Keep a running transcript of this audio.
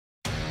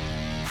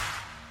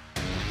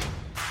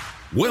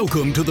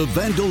Welcome to the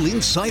Vandal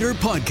Insider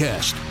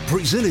Podcast,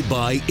 presented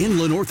by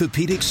Inland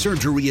Orthopedic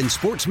Surgery and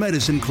Sports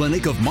Medicine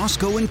Clinic of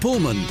Moscow and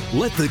Pullman.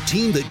 Let the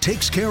team that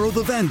takes care of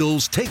the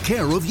Vandals take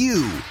care of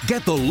you.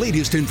 Get the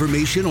latest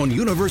information on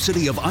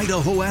University of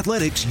Idaho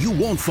athletics you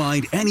won't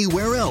find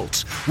anywhere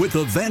else with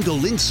the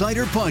Vandal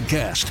Insider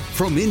Podcast.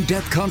 From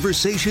in-depth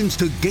conversations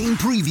to game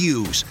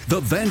previews,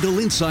 the Vandal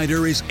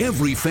Insider is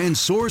every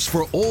fan's source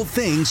for all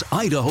things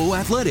Idaho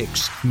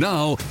athletics.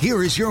 Now,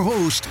 here is your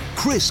host,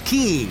 Chris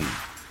King.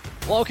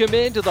 Welcome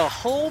into the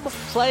home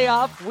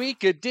playoff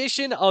week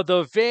edition of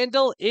the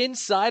Vandal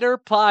Insider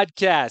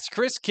Podcast.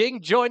 Chris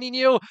King joining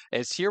you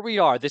as here we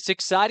are, this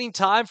exciting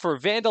time for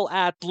Vandal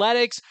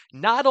athletics.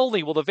 Not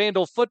only will the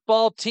Vandal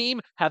football team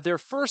have their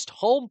first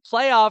home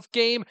playoff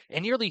game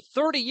in nearly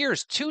 30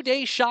 years, 2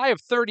 days shy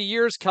of 30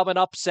 years coming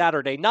up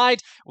Saturday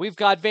night. We've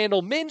got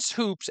Vandal men's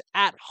hoops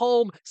at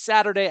home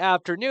Saturday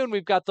afternoon.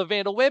 We've got the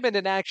Vandal women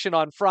in action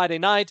on Friday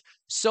night.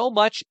 So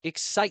much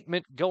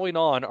excitement going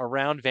on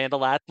around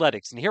Vandal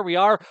athletics. And here we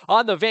are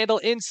on the Vandal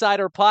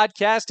Insider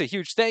Podcast. A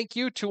huge thank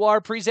you to our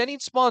presenting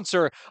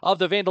sponsor of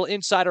the Vandal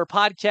Insider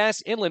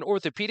Podcast, Inland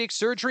Orthopedic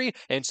Surgery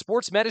and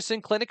Sports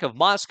Medicine Clinic of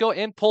Moscow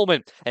and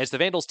Pullman. As the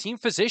Vandals team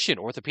physician,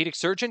 orthopedic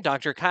surgeon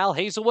Dr. Kyle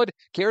Hazelwood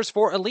cares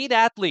for elite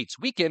athletes,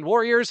 weekend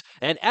warriors,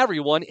 and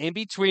everyone in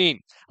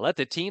between. Let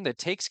the team that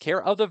takes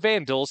care of the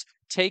Vandals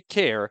take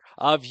care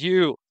of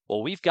you.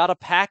 Well, we've got a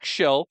packed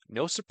show.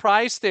 No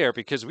surprise there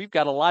because we've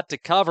got a lot to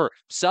cover.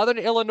 Southern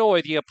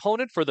Illinois, the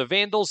opponent for the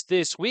Vandals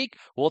this week.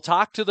 We'll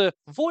talk to the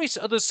voice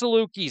of the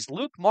Salukis,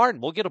 Luke Martin.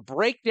 We'll get a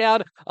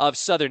breakdown of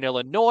Southern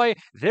Illinois,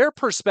 their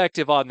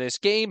perspective on this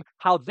game,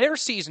 how their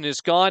season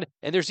has gone,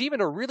 and there's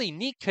even a really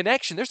neat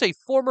connection. There's a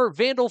former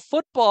Vandal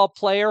football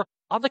player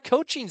on the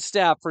coaching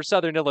staff for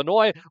Southern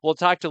Illinois. We'll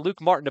talk to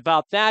Luke Martin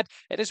about that.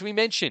 And as we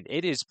mentioned,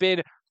 it has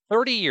been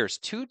 30 years,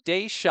 2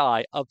 days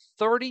shy of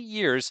 30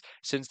 years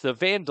since the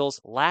Vandals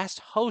last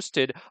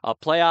hosted a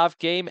playoff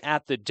game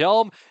at the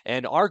Dome,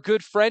 and our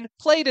good friend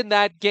played in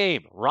that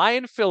game.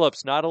 Ryan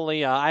Phillips, not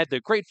only I had the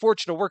great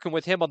fortune of working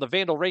with him on the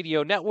Vandal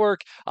Radio Network,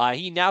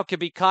 he now can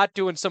be caught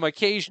doing some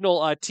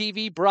occasional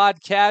TV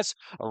broadcasts.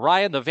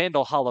 Ryan, the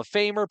Vandal Hall of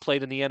Famer,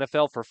 played in the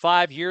NFL for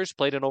 5 years,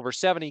 played in over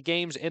 70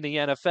 games in the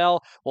NFL.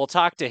 We'll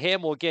talk to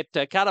him. We'll get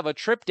kind of a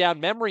trip down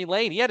memory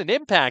lane. He had an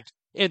impact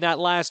in that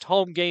last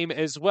home game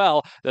as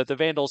well that the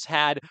Vandals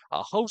had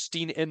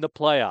hosting in the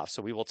playoffs.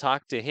 So we will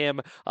talk to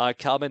him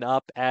coming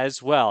up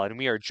as well. And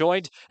we are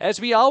joined, as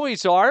we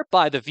always are,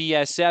 by the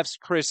VSF's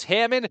Chris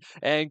Hammond.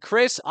 And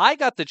Chris, I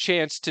got the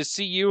chance to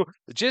see you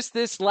just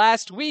this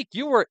last week.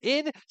 You were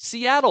in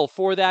Seattle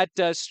for that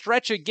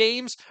stretch of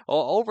games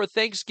over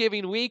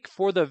Thanksgiving week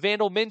for the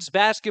Vandal men's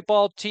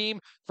basketball team.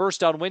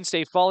 First on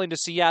Wednesday, falling to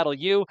Seattle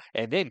U,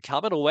 and then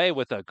coming away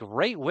with a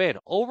great win,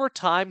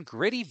 overtime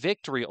gritty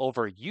victory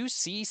over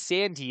UC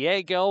San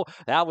Diego.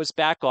 That was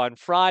back on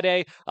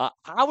Friday.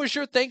 How was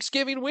your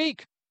Thanksgiving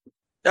week?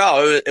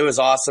 Oh, it was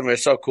awesome. It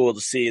was so cool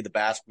to see the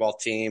basketball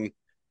team.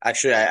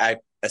 Actually, I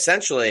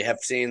essentially have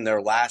seen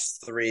their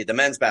last three, the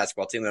men's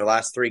basketball team, their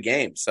last 3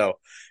 games. So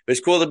it was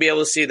cool to be able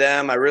to see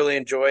them. I really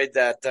enjoyed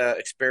that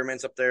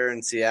experience up there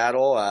in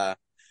Seattle.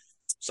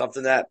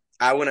 Something that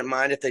I wouldn't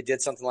mind if they did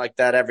something like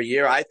that every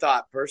year. I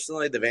thought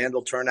personally the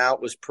Vandal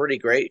turnout was pretty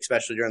great,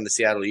 especially during the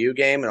Seattle U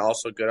game, and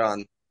also good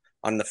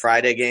on the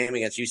Friday game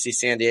against UC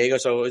San Diego.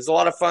 So it was a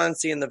lot of fun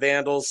seeing the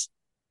Vandals,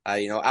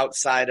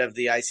 outside of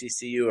the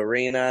ICCU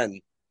arena,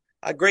 and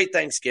a great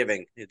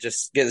Thanksgiving.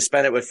 Just get to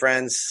spend it with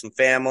friends, some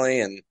family,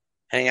 and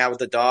hang out with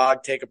the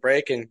dog, take a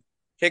break, and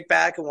kick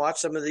back and watch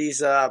some of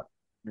these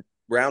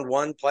round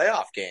 1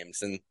 playoff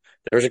games. And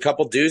there was a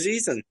couple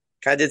doozies, and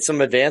kind of did some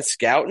advanced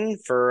scouting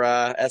for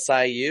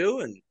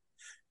SIU and,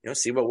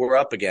 see what we're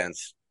up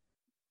against.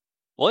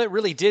 Well, it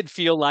really did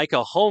feel like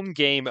a home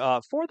game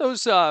for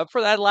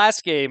that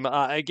last game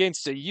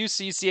against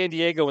UC San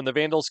Diego when the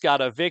Vandals got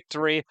a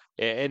victory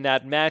in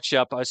that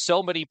matchup.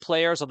 So many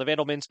players on the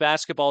Vandal men's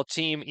basketball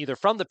team, either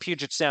from the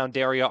Puget Sound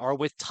area or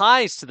with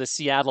ties to the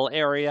Seattle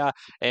area,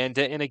 and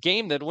in a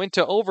game that went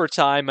to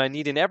overtime,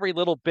 needing every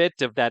little bit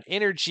of that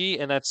energy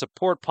and that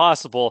support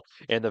possible,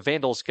 and the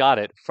Vandals got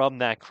it from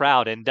that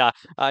crowd. And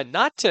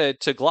not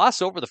to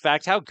gloss over the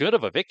fact how good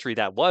of a victory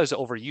that was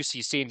over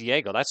UC San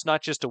Diego. That's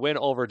not just a win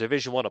over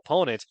Division I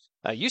opponent.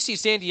 UC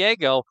San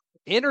Diego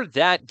entered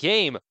that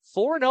game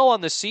 4-0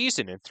 on the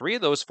season, and 3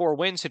 of those 4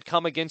 wins had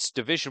come against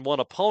Division I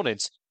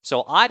opponents.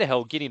 So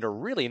Idaho getting a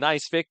really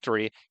nice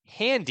victory,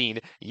 handing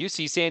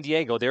UC San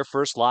Diego their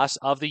first loss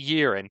of the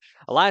year. And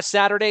last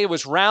Saturday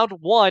was round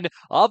 1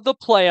 of the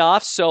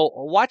playoffs. So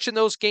watching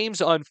those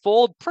games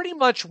unfold pretty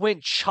much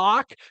went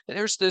chalk.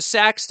 There's the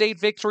Sac State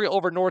victory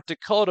over North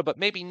Dakota, but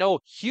maybe no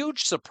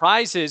huge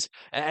surprises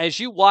as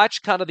you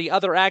watch kind of the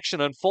other action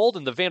unfold.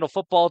 And the Vandal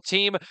football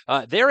team,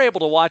 they're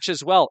able to watch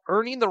as well,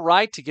 earning the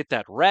right to get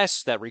that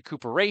rest, that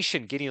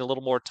recuperation, getting a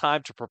little more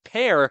time to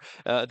prepare.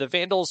 The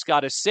Vandals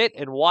got to sit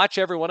and watch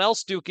everyone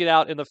else duke it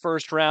out in the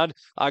first round.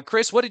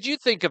 Chris, what did you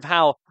think of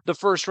how the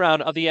first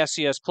round of the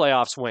FCS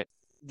playoffs went?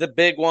 The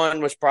big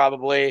one was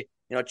probably,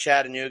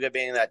 Chattanooga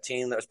being that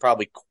team that was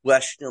probably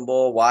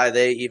questionable why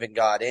they even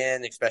got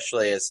in,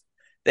 especially as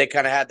they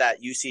kind of had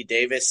that UC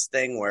Davis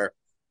thing where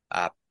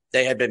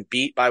they had been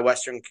beat by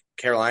Western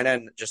Carolina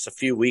in just a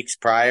few weeks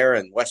prior,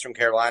 and Western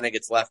Carolina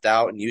gets left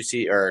out, and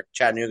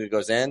Chattanooga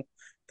goes in.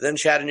 But then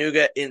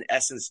Chattanooga, in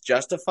essence,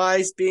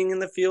 justifies being in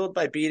the field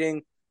by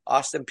beating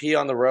Austin Peay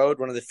on the road,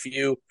 one of the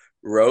few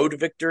road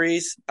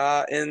victories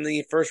in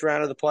the first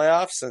round of the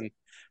playoffs, and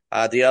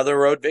the other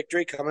road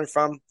victory coming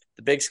from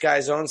the Big Sky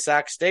Zone,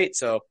 Sac State.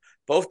 So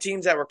both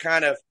teams that were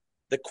kind of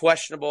the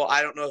questionable,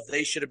 I don't know if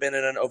they should have been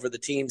in over the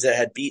teams that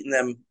had beaten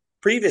them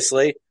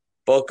previously,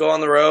 both go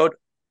on the road,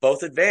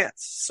 both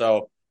advance.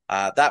 So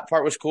that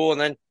part was cool. And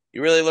then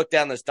you really look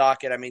down this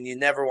docket. I mean, you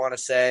never want to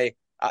say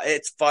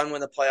it's fun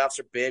when the playoffs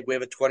are big. We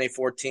have a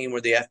 2014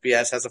 where the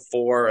FBS has a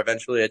 4,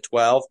 eventually a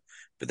 12.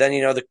 But then,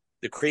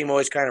 the cream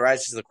always kind of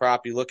rises to the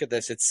crop. You look at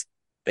this, it's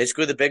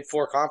basically the big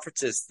 4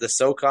 conferences, the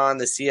SoCon,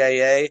 the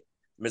CAA,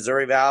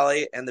 Missouri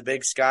Valley, and the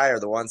Big Sky are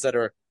the ones that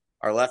are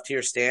left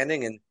here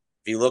standing. And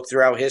if you look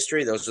throughout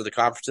history, those are the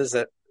conferences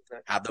that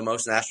have the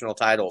most national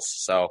titles.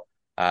 So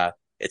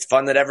it's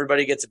fun that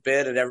everybody gets a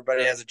bid and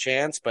everybody has a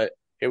chance. But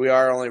here we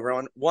are only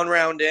one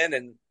round in,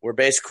 and we're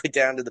basically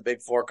down to the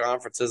big 4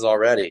 conferences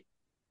already.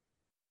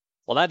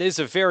 Well, that is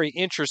a very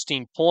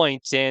interesting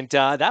point, and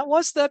that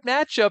was the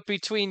matchup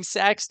between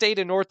Sac State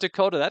and North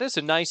Dakota. That is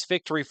a nice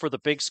victory for the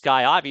Big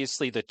Sky.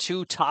 Obviously, the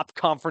 2 top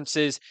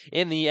conferences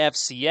in the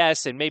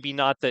FCS, and maybe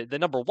not the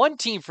number 1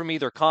 team from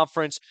either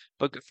conference,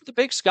 but good for the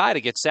Big Sky to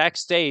get Sac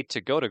State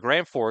to go to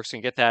Grand Forks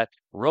and get that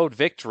road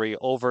victory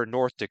over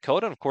North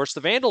Dakota. And of course,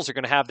 the Vandals are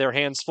going to have their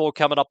hands full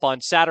coming up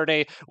on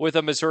Saturday with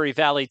a Missouri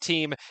Valley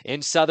team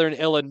in Southern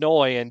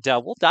Illinois. And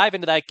we'll dive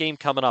into that game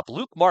coming up.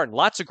 Luke Martin,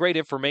 lots of great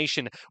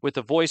information with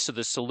the voice of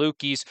the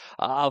Salukis.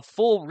 A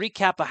full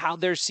recap of how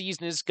their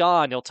season has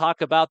gone. He'll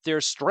talk about their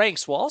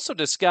strengths. We'll also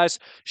discuss,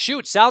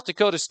 South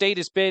Dakota State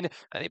has been,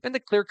 they've been the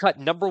clear-cut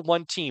number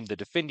 1 team, the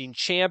defending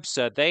champs.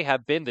 They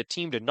have been the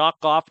team to knock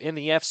off in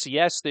the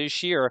FCS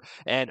this year.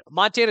 And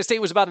Montana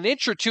State was about an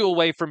inch or 2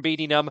 away from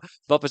beating them.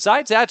 But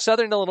besides that,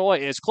 Southern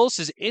Illinois, as close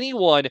as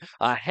anyone,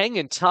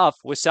 hanging tough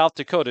with South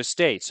Dakota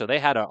State. So they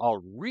had a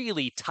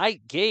really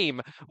tight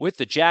game with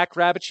the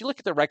Jackrabbits. You look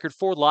at the record,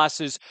 4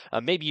 losses.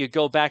 Maybe you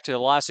go back to the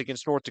loss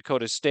against North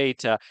Dakota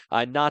State.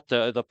 Not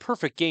the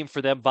perfect game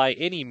for them by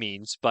any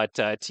means, but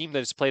a team that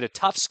has played a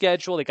tough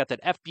schedule. They got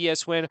that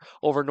FBS win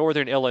over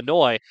Northern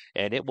Illinois,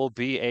 and it will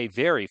be a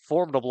very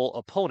formidable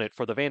opponent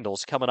for the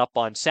Vandals coming up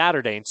on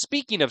Saturday. And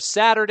speaking of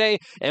Saturday,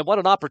 and what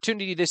an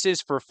opportunity this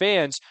is for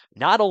fans,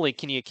 not only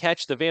can you catch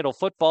the Vandal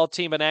football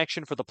team in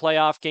action for the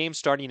playoff game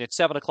starting at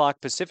 7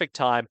 o'clock Pacific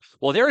time,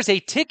 well, there is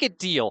a ticket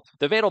deal.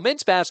 The Vandal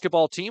men's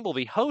basketball team will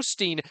be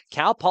hosting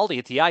Cal Poly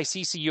at the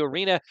ICCU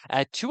Arena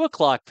at 2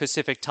 o'clock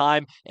Pacific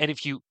time. And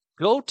if you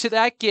go to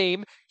that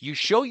game, you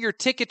show your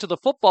ticket to the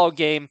football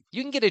game,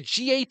 you can get a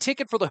GA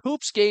ticket for the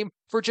hoops game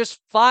for just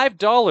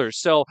 $5.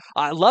 So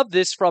I love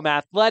this from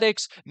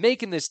athletics,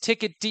 making this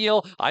ticket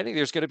deal. I think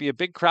there's going to be a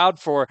big crowd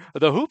for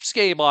the hoops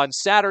game on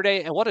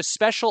Saturday, and what a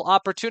special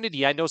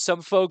opportunity. I know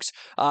some folks,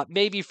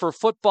 maybe for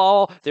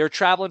football, they're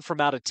traveling from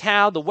out of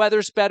town. The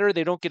weather's better.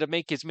 They don't get to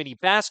make as many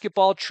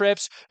basketball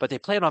trips, but they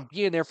plan on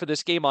being there for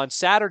this game on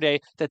Saturday,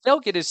 that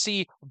they'll get to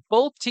see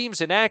both teams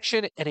in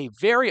action at a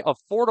very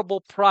affordable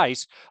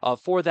price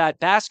for that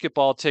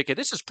basketball ticket.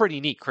 This is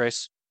pretty neat,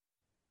 Chris.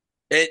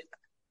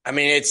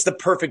 It's the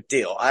perfect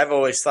deal. I've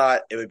always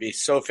thought it would be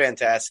so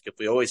fantastic if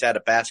we always had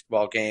a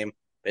basketball game,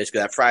 basically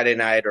that Friday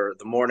night or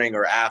the morning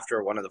or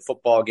after one of the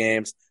football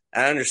games.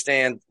 I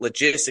understand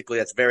logistically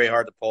that's very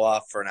hard to pull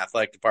off for an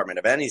athletic department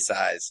of any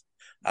size,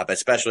 but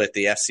especially at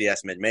the FCS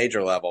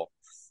mid-major level.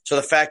 So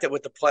the fact that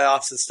with the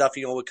playoffs and stuff,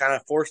 we kind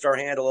of forced our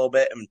hand a little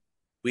bit, and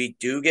we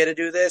do get to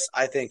do this.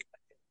 I think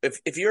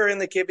if you're in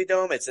the Kibbie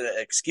Dome, it's an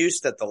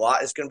excuse that the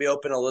lot is going to be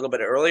open a little bit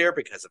earlier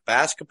because of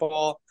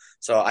basketball.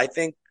 So I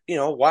think,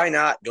 why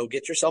not go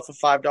get yourself a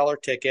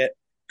 $5 ticket,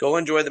 go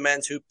enjoy the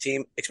men's hoop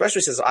team,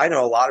 especially since I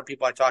know a lot of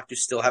people I talk to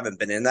still haven't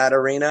been in that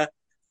arena.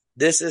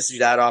 This is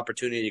that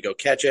opportunity to go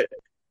catch it.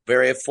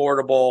 Very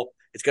affordable.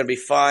 It's going to be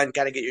fun.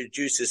 Got to get your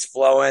juices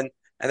flowing.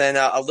 And then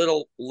a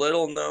little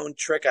known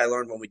trick I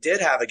learned when we did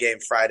have a game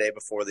Friday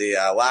before the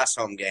last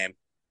home game.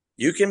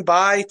 You can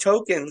buy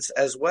tokens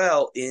as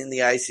well in the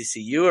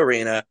ICCU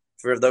arena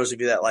for those of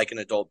you that like an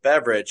adult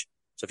beverage.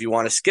 So if you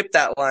want to skip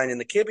that line in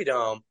the Kibbie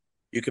Dome,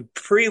 you could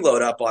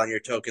preload up on your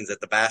tokens at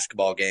the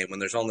basketball game when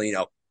there's only,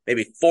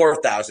 maybe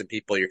 4,000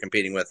 people you're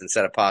competing with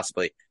instead of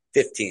possibly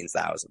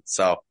 15,000.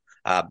 So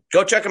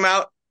go check them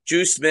out.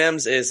 Juice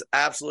Mims is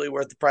absolutely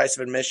worth the price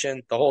of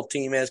admission. The whole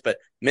team is, but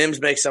Mims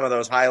makes some of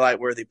those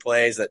highlight-worthy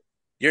plays that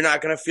you're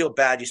not going to feel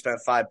bad you spent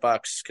 $5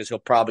 because he'll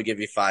probably give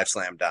you 5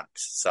 slam dunks.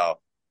 So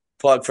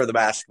plug for the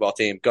basketball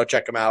team. Go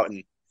check them out,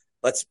 and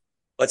let's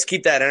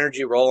keep that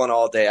energy rolling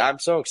all day. I'm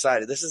so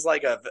excited. This is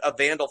like a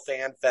Vandal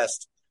fan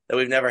fest that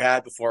we've never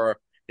had before.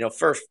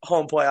 First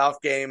home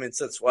playoff game and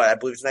since I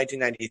believe it's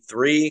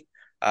 1993.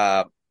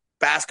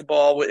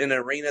 Basketball in an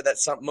arena that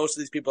most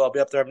of these people I'll be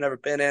up there have never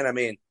been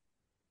in.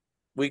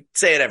 we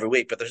say it every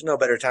week, but there's no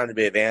better time to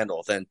be a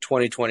Vandal than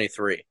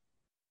 2023.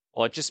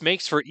 Well, it just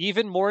makes for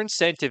even more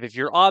incentive if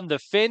you're on the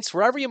fence,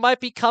 wherever you might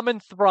be coming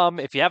from.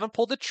 If you haven't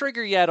pulled the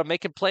trigger yet on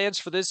making plans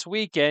for this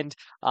weekend,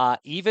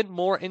 even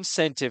more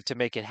incentive to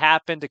make it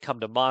happen, to come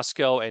to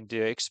Moscow and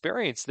to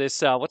experience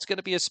this, what's going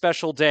to be a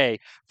special day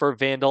for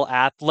Vandal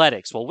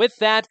Athletics. Well, with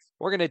that,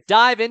 we're going to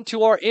dive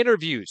into our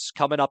interviews.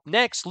 Coming up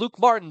next, Luke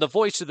Martin, the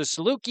voice of the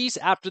Salukis.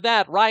 After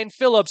that, Ryan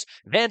Phillips,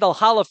 Vandal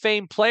Hall of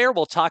Fame player.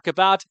 We'll talk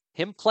about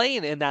him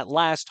playing in that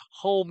last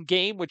home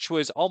game, which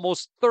was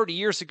almost 30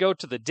 years ago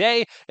to the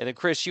day. And then,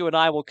 Chris, you and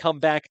I will come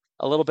back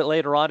a little bit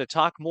later on to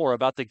talk more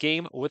about the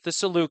game with the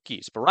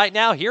Salukis. But right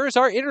now, here is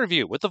our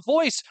interview with the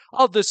voice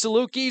of the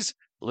Salukis,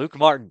 Luke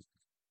Martin.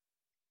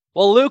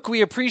 Well, Luke,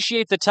 we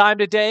appreciate the time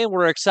today, and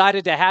we're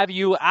excited to have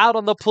you out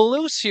on the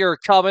Palouse here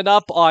coming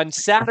up on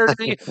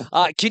Saturday.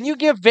 Can you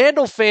give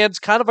Vandal fans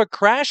kind of a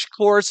crash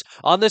course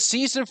on the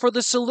season for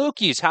the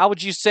Salukis? How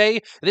would you say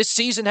this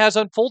season has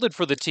unfolded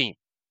for the team?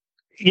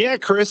 Yeah,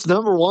 Chris,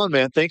 number one,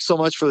 man, thanks so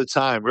much for the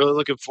time. Really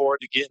looking forward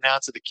to getting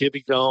out to the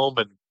Kibbe Dome.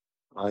 And,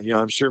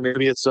 I'm sure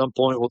maybe at some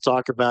point we'll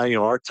talk about,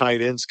 our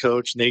tight ends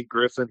coach, Nate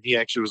Griffin. He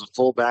actually was a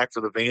fullback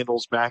for the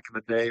Vandals back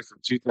in the day from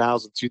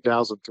 2000,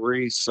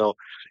 2003. So,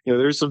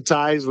 there's some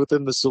ties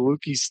within the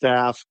Saluki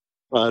staff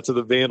to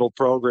the Vandal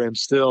program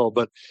still.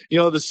 But,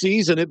 the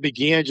season, it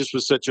began just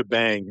with such a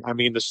bang. I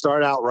mean, to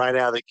start out right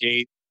out of the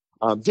gate,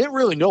 didn't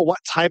really know what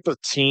type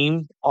of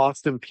team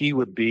Austin P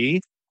would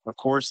be. Of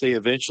course, they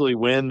eventually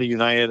win the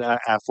United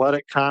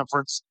Athletic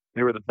Conference.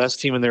 They were the best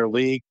team in their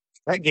league.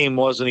 That game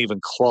wasn't even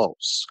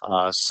close.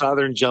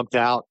 Southern jumped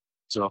out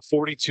to a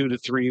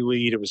 42-3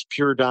 lead. It was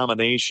pure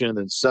domination,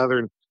 and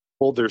Southern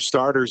pulled their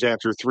starters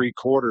after 3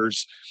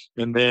 quarters,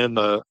 and then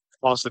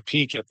Austin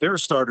Peay kept their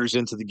starters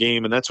into the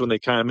game, and that's when they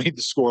kind of made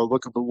the score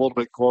look a little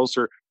bit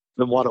closer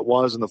than what it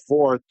was in the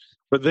fourth.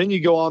 But then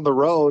you go on the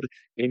road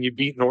and you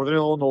beat Northern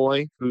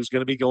Illinois, who's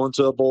going to be going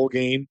to a bowl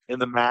game in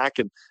the MAC,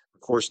 and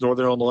of course,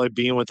 Northern Illinois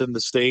being within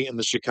the state and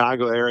the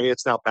Chicago area,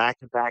 it's now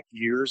back-to-back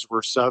years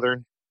where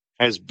Southern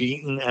has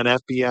beaten an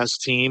FBS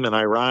team, and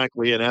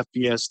ironically, an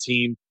FBS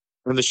team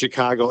in the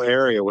Chicago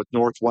area with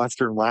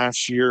Northwestern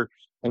last year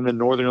and then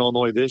Northern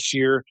Illinois this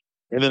year.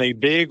 And then a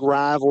big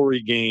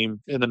rivalry game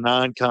in the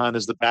non-con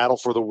is the battle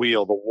for the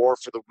wheel, the war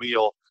for the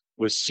wheel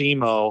with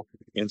SEMO,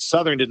 and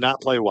Southern did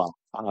not play well.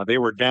 They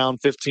were down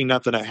 15-0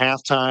 at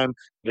halftime.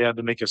 They had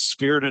to make a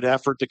spirited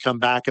effort to come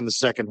back in the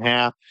second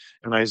half,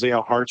 and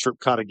Isaiah Hartrip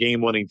caught a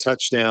game-winning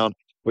touchdown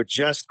with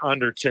just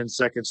under 10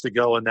 seconds to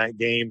go in that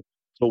game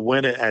to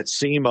win it at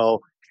SEMO.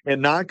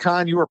 And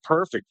non-con, you were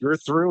perfect. You're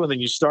through, and then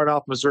you start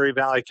off Missouri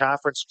Valley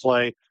Conference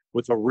play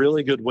with a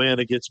really good win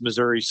against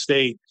Missouri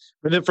State.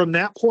 And then from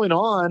that point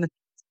on,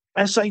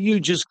 SIU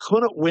just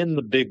couldn't win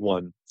the big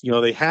one.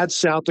 They had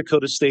South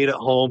Dakota State at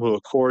home, who,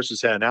 of course,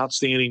 has had an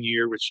outstanding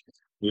year, which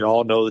we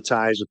all know the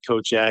ties with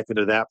Coach Atkins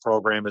to that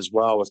program as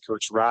well, with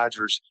Coach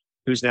Rogers,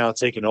 who's now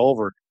taken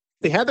over.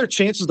 They had their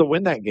chances to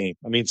win that game.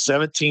 I mean,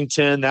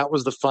 17-10, that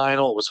was the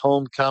final. It was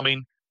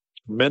homecoming.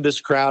 Tremendous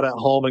crowd at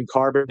home in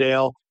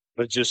Carbondale,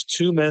 but just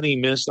too many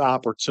missed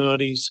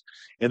opportunities.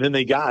 And then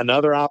they got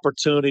another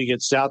opportunity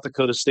against South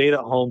Dakota State at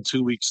home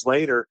 2 weeks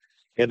later,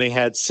 and they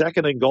had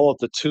second and goal at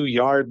the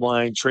 2-yard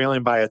line,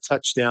 trailing by a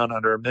touchdown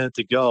under a minute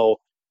to go,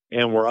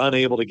 and were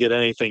unable to get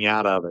anything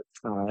out of it.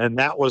 And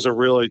that was a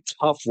really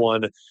tough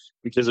one,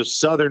 because if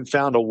Southern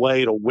found a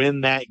way to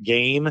win that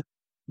game,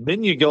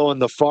 then you go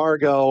into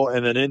Fargo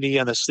and then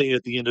Indiana State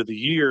at the end of the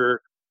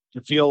year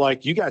to feel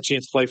like you got a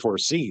chance to play for a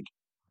seed.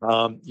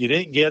 You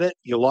didn't get it.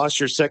 You lost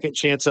your second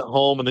chance at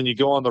home, and then you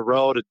go on the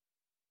road. And,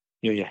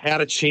 you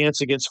had a chance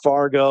against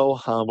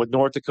Fargo with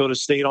North Dakota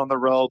State on the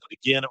road. But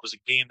again, it was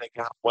a game that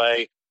got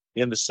away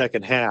in the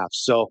second half.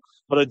 So,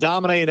 but a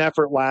dominating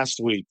effort last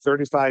week,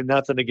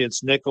 35-0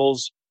 against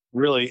Nichols.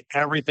 Really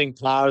everything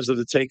positive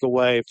to take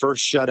away.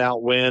 First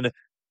shutout win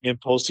in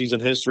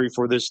postseason history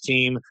for this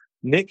team.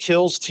 Nick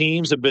Hill's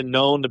teams have been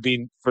known to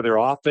be for their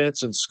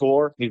offense and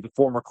score. He's the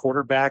former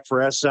quarterback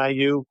for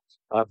SIU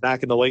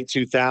back in the late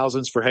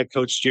 2000s for head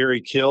coach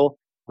Jerry Kill.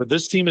 But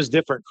this team is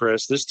different,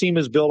 Chris. This team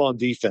is built on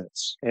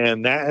defense,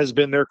 and that has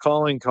been their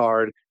calling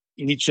card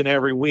each and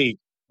every week.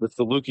 The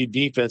Saluki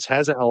defense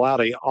hasn't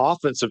allowed an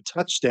offensive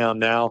touchdown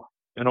now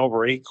in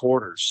over 8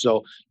 quarters.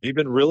 So they've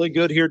been really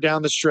good here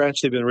down the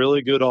stretch. They've been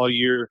really good all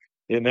year,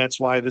 and that's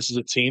why this is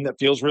a team that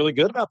feels really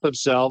good about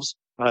themselves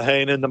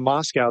heading into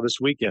Moscow this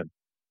weekend.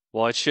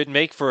 Well, it should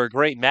make for a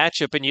great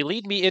matchup. And you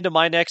lead me into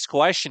my next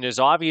question, is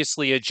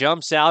obviously it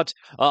jumps out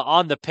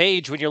on the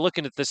page when you're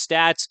looking at the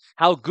stats,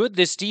 how good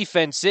this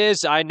defense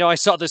is. I know I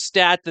saw the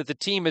stat that the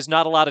team has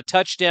not allowed a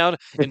touchdown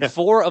in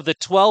 4 of the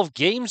 12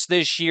 games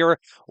this year.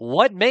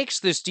 What makes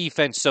this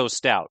defense so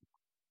stout?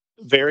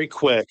 Very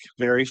quick,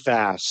 very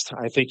fast.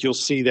 I think you'll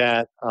see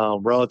that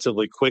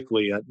relatively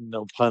quickly.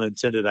 No pun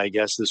intended, I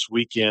guess, this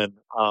weekend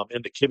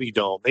in the Kibbe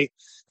Dome.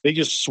 They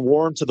just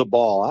swarm to the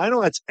ball. I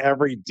know that's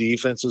every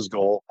defense's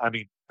goal. I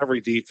mean, every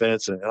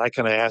defense, and I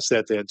kind of asked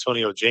that to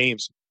Antonio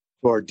James,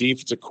 who our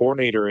defensive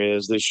coordinator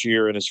is this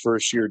year in his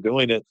first year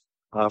doing it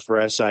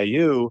for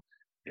SIU.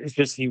 It's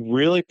just he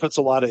really puts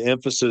a lot of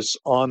emphasis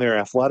on their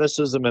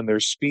athleticism and their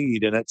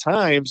speed. And at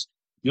times,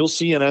 you'll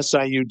see an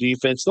SIU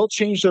defense, they'll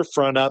change their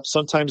front up.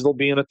 Sometimes they'll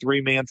be in a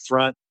three-man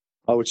front,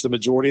 which the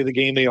majority of the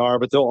game they are,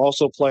 but they'll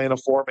also play in a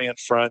four-man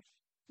front.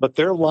 But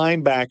their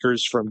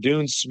linebackers from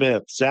Dune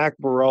Smith, Zach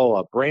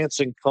Barola,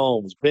 Branson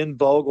Combs, Ben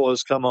Bogle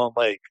has come on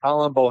late,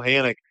 Colin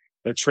Bohannock,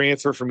 a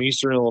transfer from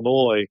Eastern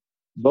Illinois.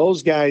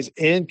 Those guys,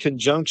 in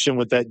conjunction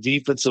with that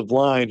defensive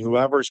line,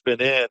 whoever's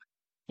been in,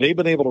 they've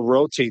been able to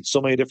rotate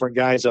so many different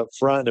guys up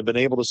front and have been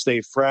able to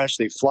stay fresh.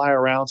 They fly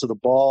around to the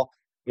ball.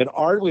 And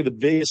arguably the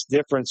biggest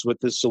difference with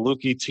this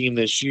Saluki team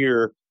this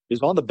year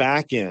is on the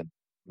back end.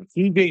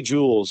 TJ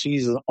Jules,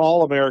 he's an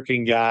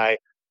All-American guy,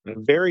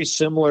 and very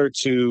similar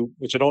to,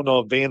 which I don't know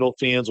if Vandal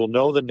fans will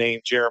know the name,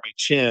 Jeremy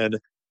Chin,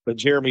 but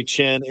Jeremy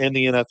Chin in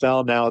the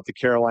NFL now at the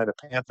Carolina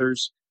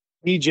Panthers.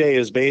 TJ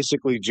is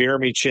basically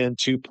Jeremy Chin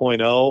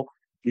 2.0.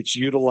 It's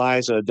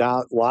utilized in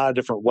a lot of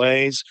different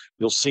ways.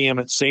 You'll see him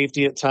at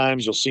safety at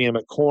times. You'll see him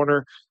at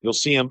corner. You'll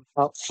see him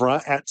up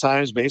front at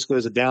times, basically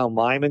as a down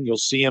lineman. You'll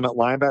see him at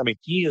linebacker. I mean,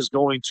 he is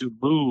going to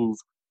move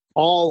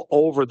all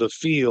over the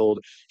field.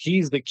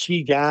 He's the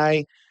key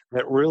guy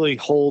that really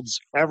holds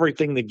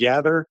everything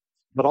together.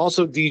 But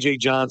also DJ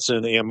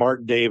Johnson and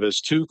Mark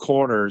Davis, two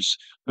corners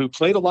who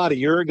played a lot a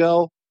year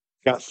ago,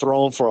 got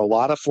thrown for a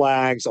lot of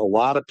flags, a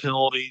lot of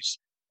penalties,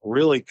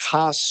 really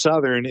cost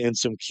Southern in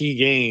some key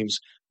games.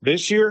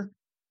 This year,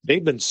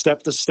 they've been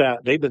step to step.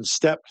 They've been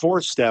step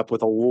for step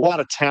with a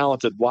lot of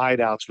talented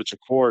wideouts, which, of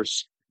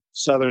course,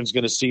 Southern's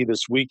going to see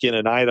this weekend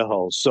in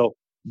Idaho. So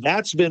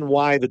that's been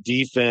why the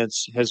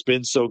defense has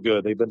been so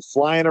good. They've been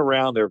flying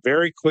around. They're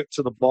very quick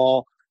to the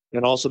ball.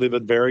 And also they've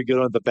been very good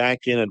on the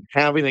back end. And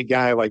having a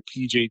guy like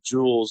P.J.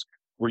 Jules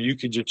where you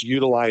can just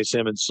utilize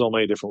him in so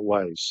many different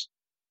ways.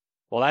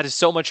 Well, that is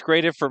so much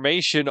great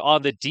information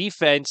on the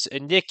defense.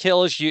 And Nick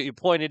Hill, as you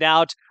pointed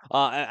out,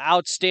 an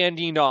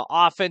outstanding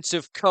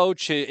offensive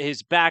coach,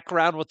 his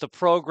background with the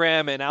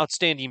program, an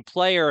outstanding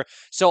player.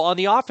 So on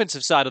the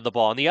offensive side of the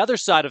ball, on the other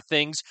side of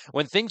things,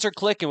 when things are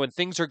clicking, when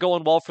things are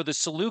going well for the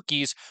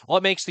Salukis,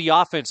 what makes the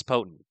offense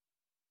potent?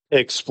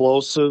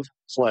 Explosive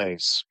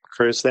plays.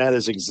 Chris, that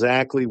is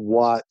exactly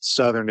what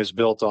Southern is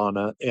built on,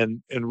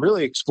 and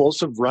really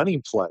explosive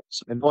running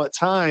plays. And at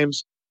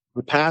times,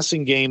 the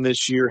passing game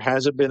this year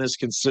hasn't been as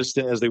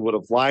consistent as they would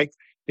have liked.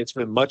 It's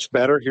been much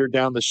better here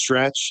down the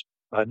stretch.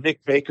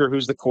 Nick Baker,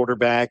 who's the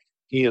quarterback,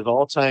 he is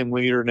all-time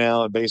leader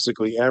now in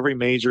basically every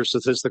major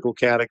statistical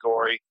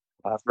category,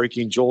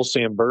 breaking Joel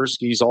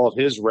Samberski's all of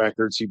his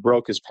records. He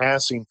broke his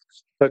passing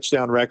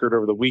touchdown record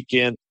over the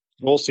weekend.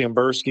 Joel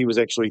Samberski was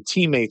actually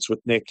teammates with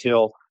Nick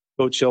Hill.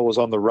 Coach Hill was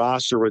on the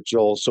roster with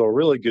Joel, so a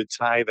really good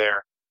tie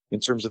there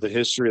in terms of the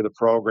history of the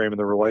program and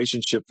the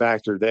relationship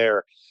factor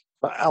there.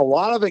 A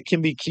lot of it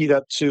can be keyed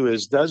up to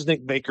is, does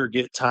Nick Baker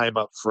get time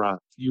up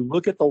front? You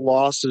look at the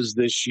losses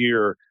this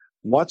year,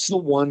 what's the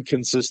one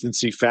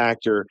consistency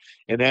factor?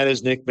 And that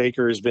is Nick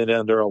Baker has been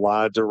under a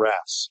lot of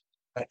duress.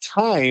 At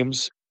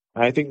times,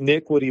 I think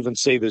Nick would even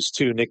say this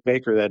too, Nick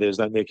Baker, that is,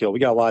 not Nick Hill. We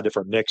got a lot of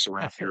different Nicks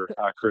around here,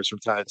 Chris, from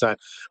time to time.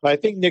 But I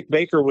think Nick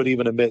Baker would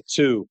even admit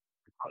too,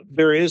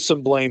 there is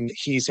some blame that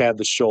he's had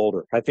the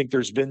shoulder. I think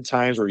there's been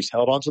times where he's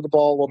held onto the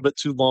ball a little bit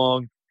too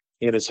long.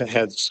 It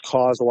has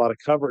caused a lot of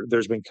cover.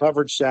 There's been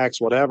coverage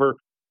sacks, whatever,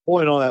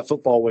 pulling on that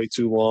football way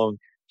too long.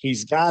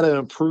 He's got to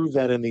improve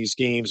that in these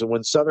games. And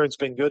when Southern's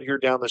been good here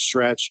down the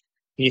stretch,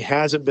 he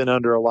hasn't been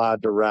under a lot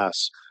of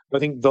duress. I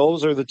think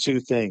those are the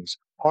two things.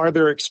 Are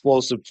there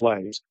explosive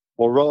plays?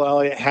 Will Ro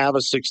Elliott have a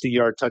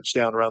 60-yard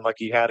touchdown run like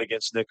he had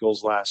against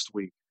Nichols last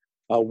week?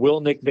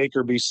 Will Nick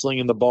Baker be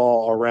slinging the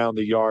ball around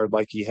the yard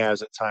like he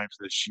has at times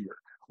this year?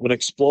 When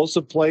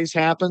explosive plays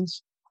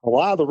happens, a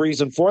lot of the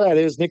reason for that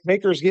is Nick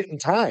Baker's getting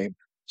time.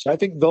 So I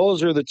think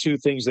those are the two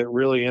things that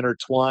really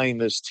intertwine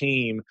this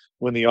team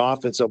when the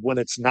offense of when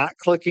it's not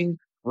clicking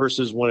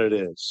versus when it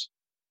is.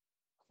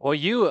 Well,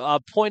 you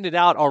pointed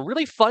out a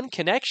really fun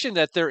connection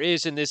that there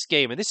is in this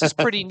game, and this is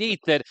pretty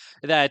neat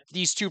that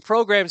these two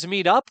programs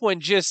meet up when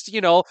just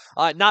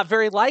not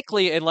very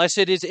likely unless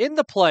it is in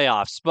the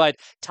playoffs. But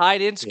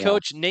tight ends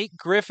coach Nate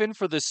Griffin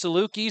for the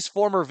Salukis,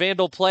 former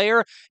Vandal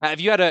player. Have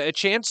you had a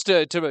chance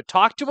to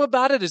talk to him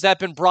about it? Has that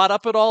been brought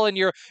up at all in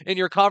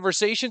your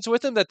conversations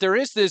with him that there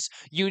is this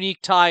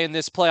unique tie in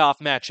this playoff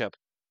matchup?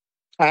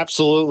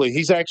 Absolutely.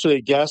 He's actually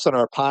a guest on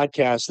our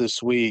podcast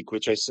this week,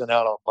 which I sent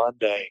out on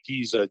Monday.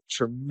 He's a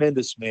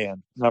tremendous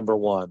man, number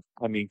one.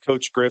 I mean,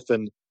 Coach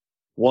Griffin,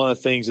 one of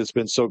the things that's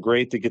been so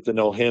great to get to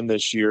know him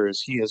this year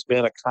is he has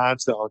been a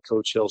constant on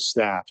Coach Hill's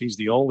staff. He's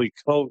the only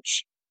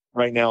coach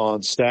right now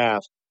on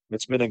staff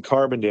that's been in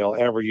Carbondale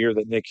every year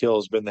that Nick Hill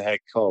has been the head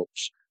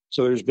coach.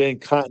 So there's been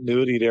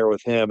continuity there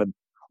with him. And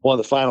one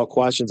of the final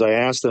questions I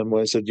asked him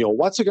was, I said,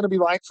 what's it going to be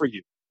like for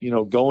you,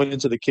 going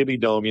into the Kibbe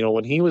Dome?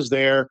 When he was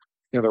there,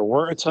 there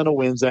weren't a ton of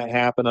wins that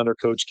happened under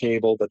Coach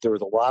Cable, but there was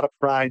a lot of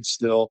pride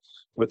still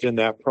within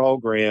that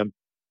program.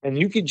 And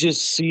you could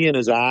just see in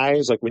his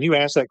eyes, like when you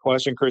ask that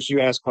question, Chris, you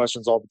ask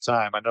questions all the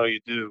time. I know you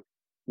do.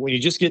 When you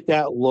just get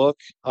that look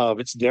of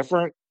it's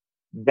different,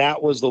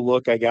 that was the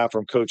look I got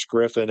from Coach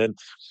Griffin. And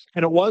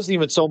it wasn't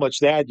even so much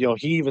that,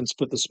 he even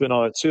put the spin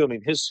on it too. I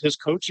mean, his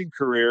coaching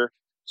career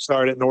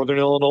started at Northern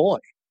Illinois.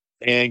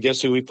 And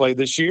guess who we played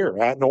this year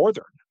at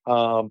Northern?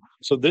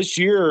 So this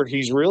year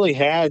he's really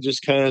had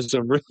just kind of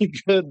some really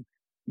good,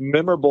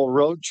 memorable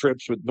road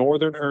trips with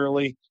Northern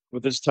early,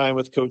 with his time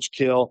with Coach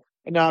Kill.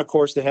 And now, of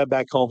course, to head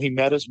back home, he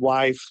met his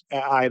wife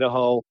at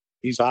Idaho.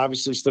 He's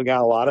obviously still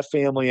got a lot of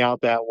family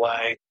out that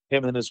way,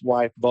 him and his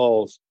wife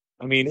both.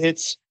 I mean,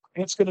 it's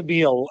going to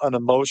be an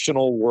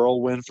emotional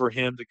whirlwind for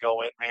him to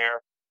go in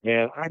there.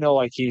 And I know,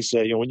 like he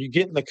said, when you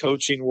get in the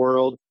coaching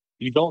world,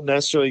 you don't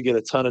necessarily get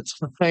a ton of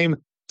time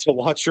to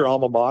watch your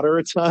alma mater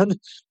a ton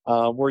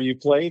where you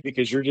play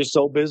because you're just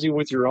so busy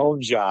with your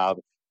own job.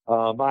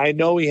 I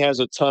know he has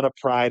a ton of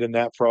pride in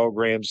that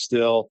program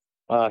still.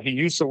 He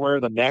used to wear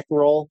the neck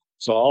roll.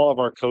 So all of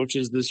our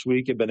coaches this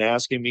week have been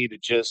asking me to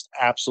just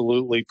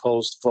absolutely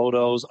post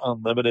photos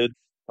unlimited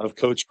of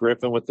Coach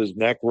Griffin with his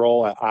neck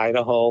roll at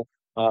Idaho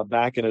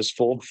back in his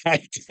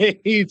fullback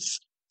days.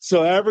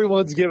 So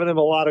everyone's giving him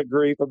a lot of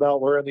grief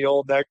about wearing the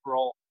old neck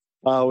roll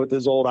with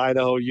his old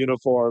Idaho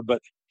uniform.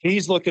 But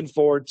he's looking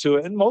forward to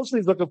it. And mostly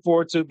he's looking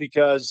forward to it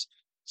because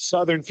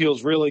Southern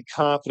feels really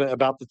confident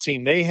about the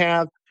team they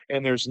have.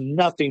 And there's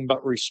nothing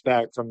but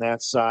respect from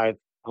that side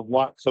of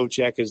what Coach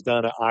Eck has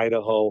done at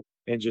Idaho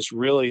and just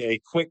really a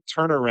quick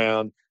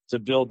turnaround to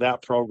build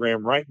that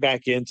program right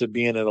back into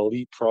being an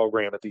elite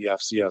program at the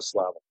FCS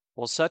level.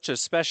 Well, such a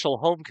special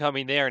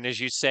homecoming there. And as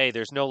you say,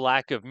 there's no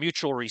lack of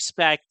mutual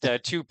respect.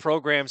 Two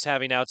programs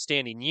having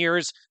outstanding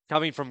years,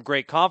 coming from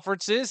great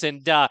conferences.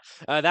 And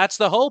that's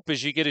the hope,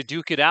 is you get to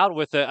duke it out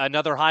with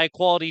another high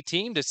quality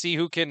team to see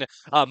who can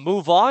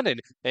move on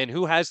and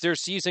who has their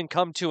season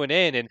come to an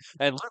end.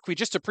 And Luke, we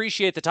just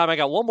appreciate the time. I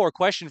got one more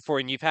question for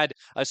you. And you've had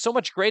so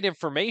much great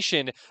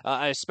information,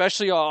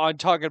 especially on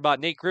talking about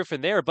Nate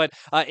Griffin there. But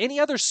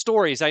any other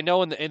stories? I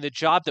know in the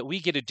job that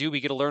we get to do,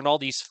 we get to learn all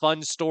these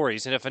fun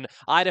stories. And if an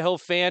Idaho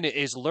fan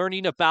is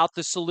learning about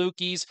the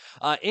Salukis,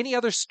 any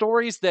other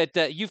stories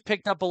that you've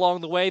picked up along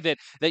the way that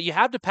you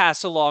have to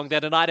pass along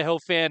that an Idaho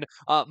fan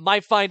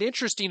might find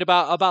interesting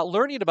about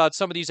learning about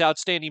some of these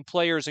outstanding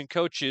players and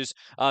coaches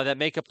that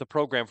make up the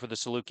program for the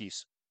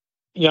Salukis?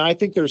 Yeah, I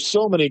think there's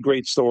so many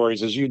great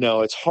stories. As you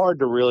know, it's hard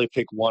to really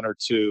pick one or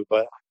two,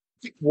 but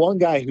I think one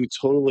guy who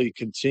totally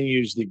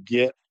continues to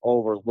get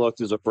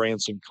overlooked is a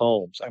Branson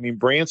Combs. I mean,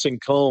 Branson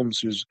Combs,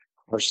 who's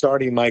our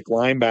starting Mike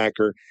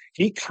linebacker,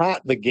 he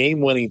caught the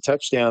game-winning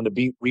touchdown to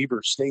beat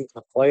Weber State in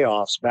the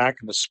playoffs back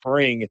in the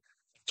spring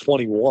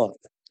 21.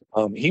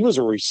 He was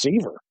a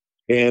receiver.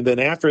 And then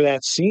after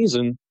that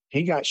season,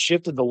 he got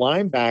shifted to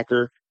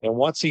linebacker. And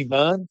what's he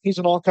done? He's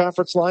an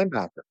all-conference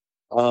linebacker.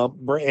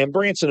 And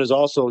Branson is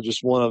also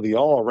just one of the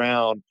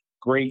all-around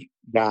great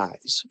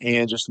guys,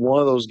 and just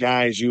one of those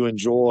guys you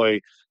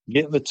enjoy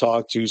getting to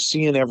talk to,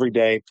 seeing every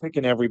day,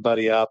 picking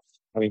everybody up.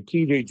 I mean,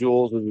 PJ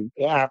Jules was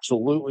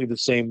absolutely the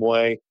same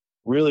way.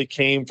 Really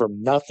came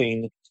from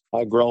nothing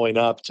growing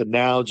up to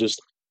now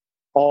just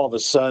all of a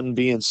sudden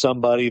being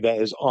somebody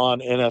that is on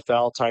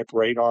NFL type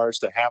radars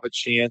to have a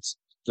chance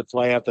to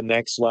play at the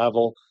next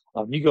level.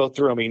 You go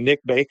through, I mean,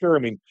 Nick Baker, I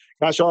mean,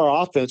 gosh,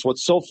 our offense,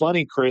 what's so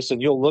funny, Chris,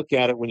 and you'll look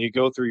at it when you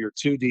go through your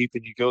two deep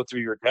and you go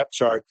through your depth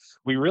chart,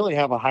 we really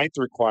have a height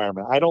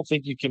requirement. I don't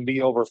think you can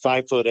be over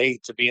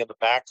 5'8" to be in the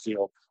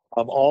backfield.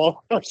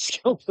 All our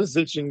skill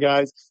position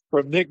guys,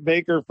 from Nick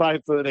Baker,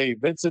 5'8",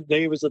 Vincent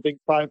Davis, I think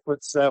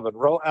 5'7",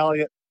 Ro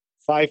Elliott,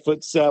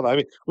 5'7". I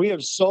mean, we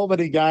have so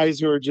many guys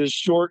who are just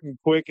short and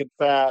quick and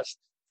fast.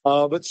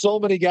 But so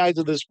many guys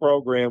in this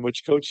program,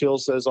 which Coach Hill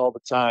says all the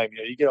time,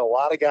 you get a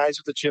lot of guys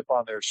with a chip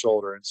on their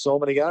shoulder, and so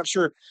many guys. I'm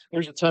sure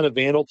there's a ton of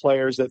Vandal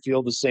players that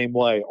feel the same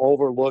way,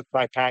 overlooked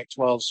by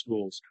Pac-12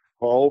 schools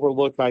or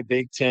overlooked by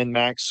Big Ten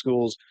MAC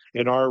schools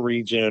in our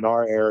region, in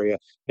our area.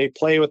 They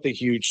play with a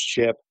huge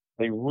chip.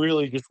 They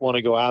really just want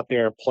to go out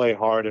there and play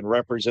hard and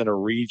represent a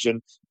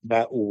region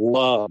that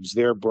loves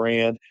their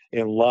brand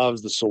and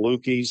loves the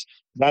Salukis.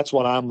 That's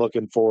what I'm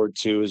looking forward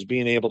to, is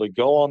being able to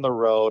go on the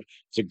road,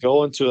 to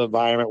go into an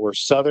environment where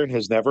Southern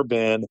has never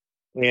been,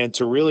 and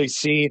to really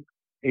see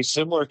a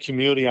similar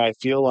community, I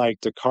feel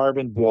like, to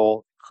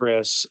Carbondale,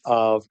 Chris,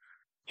 of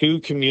two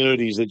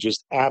communities that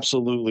just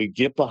absolutely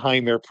get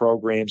behind their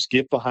programs,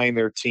 get behind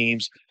their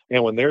teams,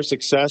 and when they're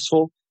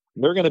successful,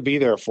 they're going to be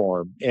there for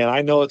them. And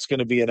I know it's going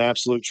to be an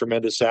absolute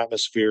tremendous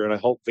atmosphere, and I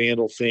hope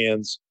Vandal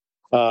fans,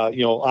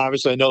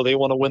 obviously I know they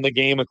want to win the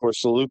game. Of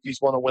course,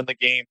 Salukis want to win the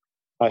game.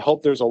 I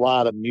hope there's a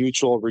lot of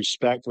mutual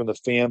respect from the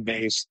fan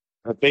base,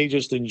 that they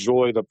just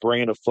enjoy the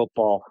brand of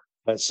football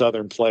that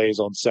Southern plays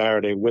on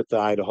Saturday with the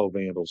Idaho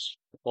Vandals.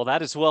 Well,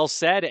 that is well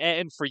said.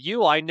 And for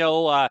you, I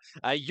know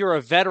you're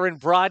a veteran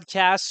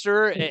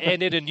broadcaster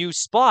and in a new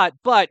spot,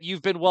 but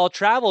you've been well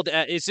traveled.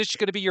 Is this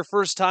going to be your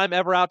first time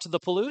ever out to the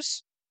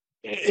Palouse?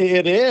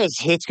 It is.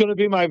 It's going to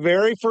be my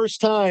very first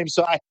time.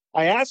 So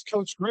I asked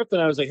Coach Griffin,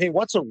 I was like, hey,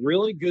 what's a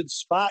really good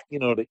spot,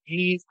 to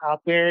eat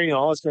out there?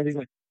 All this kind of thing.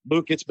 Like,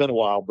 Luke, it's been a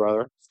while,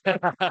 brother.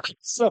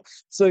 So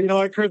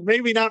Chris,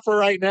 maybe not for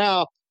right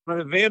now,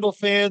 Vandal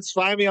fans,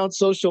 find me on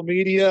social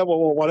media.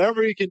 Well,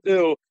 whatever you can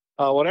do,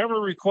 whatever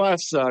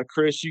requests,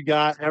 Chris, you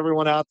got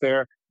everyone out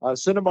there.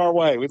 Send them our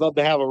way. We'd love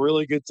to have a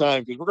really good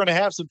time because we're going to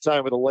have some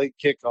time with a late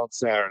kick on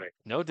Saturday.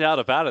 No doubt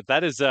about it.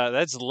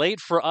 That's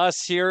late for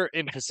us here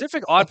in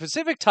Pacific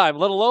time,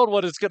 let alone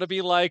what it's going to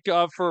be like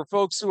for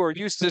folks who are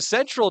used to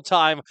Central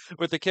time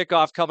with the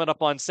kickoff coming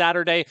up on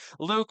Saturday.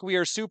 Luke, we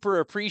are super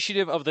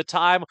appreciative of the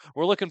time.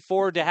 We're looking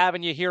forward to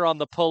having you here on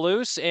the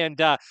Palouse, and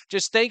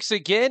just thanks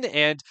again,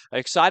 and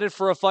excited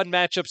for a fun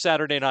matchup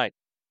Saturday night.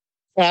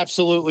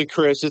 Absolutely,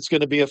 Chris. It's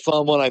going to be a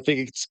fun one. I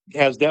think it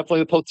has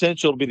definitely the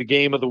potential to be the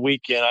game of the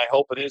weekend. I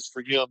hope it is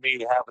for you and me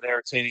to have an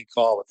entertaining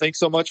call. But thanks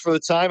so much for the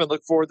time and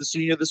look forward to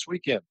seeing you this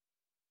weekend.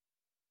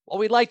 Well,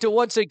 we'd like to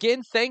once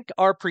again thank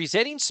our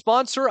presenting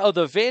sponsor of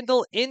the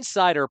Vandal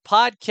Insider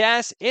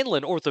Podcast,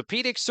 Inland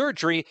Orthopedic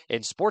Surgery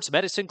and Sports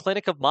Medicine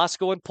Clinic of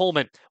Moscow and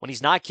Pullman. When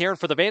he's not caring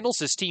for the Vandals,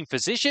 his team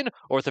physician,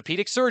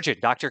 orthopedic surgeon,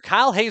 Dr.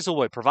 Kyle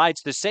Hazelwood,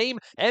 provides the same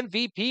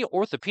MVP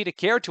orthopedic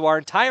care to our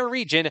entire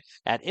region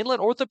at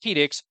Inland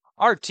Orthopedics.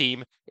 Our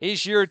team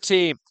is your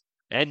team.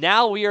 And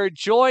now we are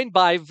joined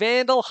by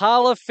Vandal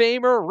Hall of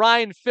Famer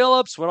Ryan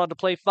Phillips. Went on to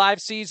play 5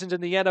 seasons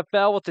in the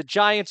NFL with the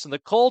Giants and the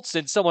Colts,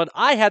 and someone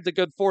I had the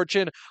good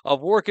fortune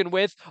of working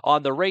with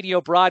on the radio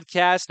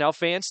broadcast. Now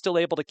fans still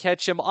able to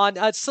catch him on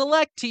a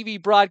select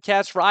TV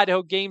broadcast for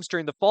Idaho games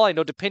during the fall. I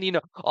know depending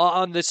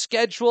on the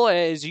schedule,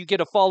 as you get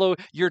to follow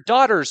your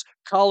daughter's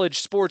college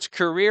sports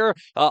career.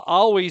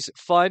 Always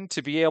fun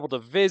to be able to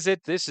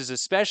visit. This is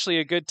especially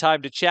a good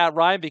time to chat,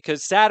 Ryan,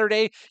 because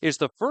Saturday is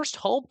the first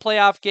home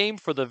playoff game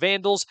for the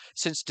Vandals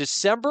since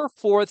December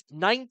 4th,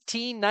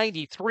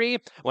 1993,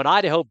 when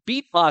Idaho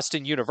beat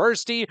Boston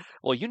University.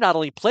 Well, you not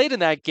only played in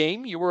that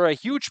game, you were a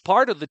huge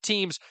part of the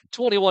team's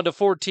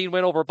 21-14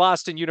 win over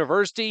Boston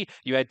University.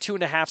 You had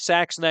 2.5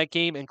 sacks in that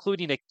game,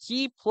 including a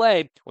key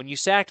play when you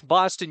sacked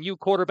Boston U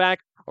quarterback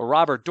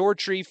Robert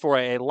Dortree for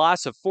a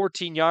loss of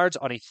 14 yards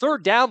on a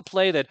third down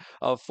play that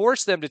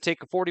forced them to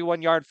take a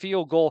 41-yard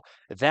field goal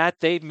that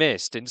they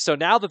missed. And so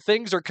now that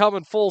things are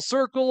coming full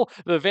circle,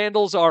 the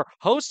Vandals are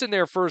hosting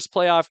their first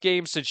playoff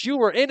game since you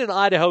were in an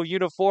Idaho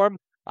uniform.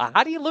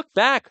 How do you look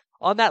back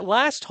on that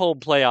last home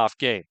playoff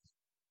game?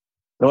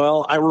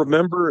 Well, I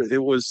remember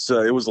it was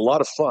a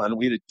lot of fun.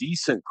 We had a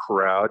decent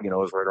crowd. It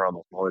was right around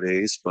the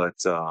holidays, but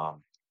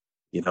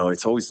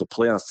it's always the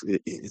playoffs.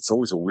 It's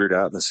always a weird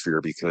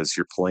atmosphere because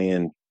you're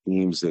playing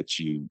teams that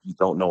you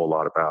don't know a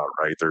lot about,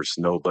 right? There's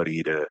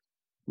nobody to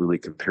really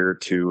compare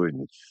it to,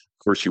 and of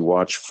course you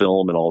watch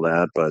film and all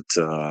that, but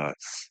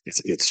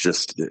it's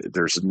just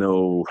there's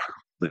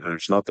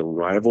not the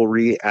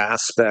rivalry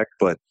aspect,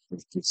 but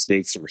the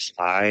stakes are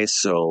high,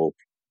 so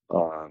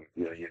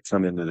you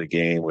come into the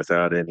game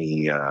without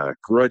any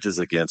grudges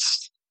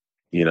against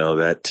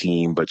that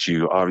team, but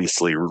you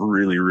obviously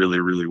really, really,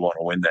 really want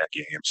to win that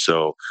game.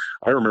 So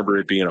I remember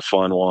it being a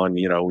fun one.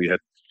 We had,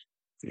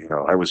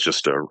 I was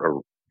just a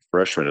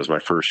freshman. It was my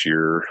first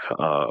year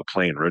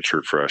playing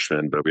redshirt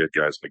freshman, but we had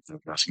guys like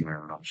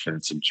on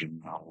offense and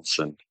Jim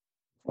Nelson.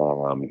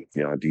 On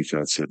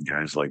defense, had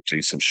guys like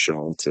Jason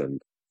Schultz, and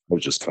I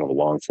was just kind of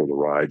along for the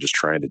ride, just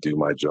trying to do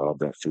my job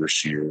that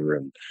first year.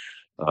 And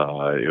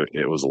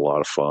it was a lot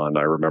of fun.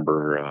 I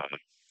remember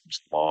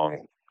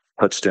long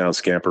touchdown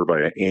scamper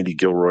by Andy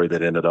Gilroy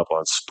that ended up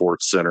on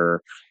Sports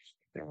Center.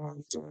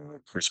 And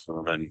Chris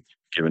Berman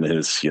giving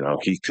his,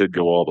 he could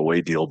go all the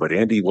way deal, but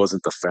Andy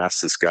wasn't the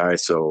fastest guy.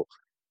 So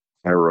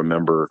I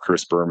remember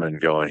Chris Berman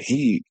going,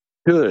 he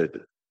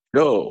could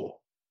go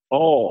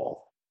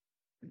all,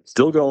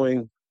 still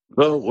going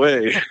the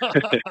way.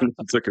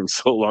 It took him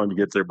so long to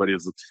get there, but he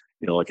was,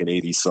 like an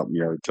 80-something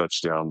yard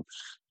touchdown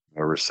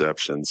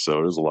reception. So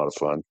it was a lot of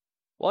fun.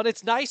 Well, and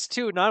it's nice,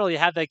 too, not only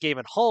have that game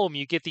at home,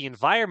 you get the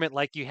environment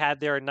like you had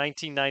there in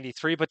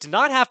 1993, but to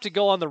not have to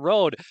go on the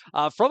road.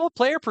 From a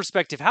player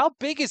perspective, how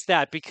big is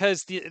that?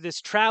 Because this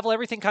travel,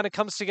 everything kind of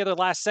comes together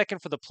last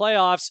second for the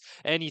playoffs,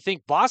 and you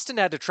think Boston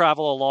had to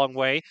travel a long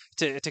way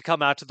to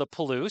come out to the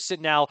Palouse,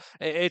 and now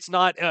it's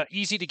not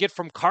easy to get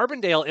from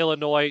Carbondale,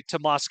 Illinois to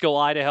Moscow,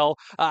 Idaho.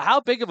 How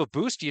big of a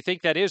boost do you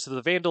think that is? So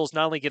the Vandals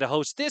not only get to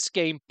host this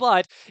game,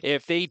 but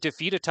if they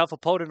defeat a tough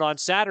opponent on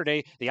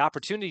Saturday, the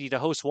opportunity to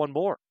host one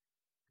more.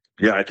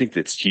 Yeah, I think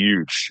that's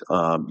huge.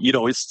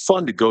 It's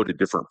fun to go to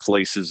different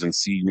places and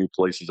see new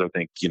places. I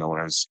think, when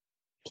I was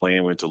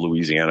playing, went to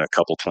Louisiana a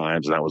couple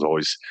times, and that was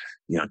always,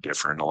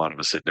 different. A lot of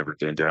us had never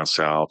been down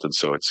south, and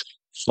so it's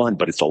fun,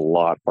 but it's a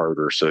lot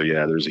harder. So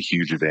yeah, there's a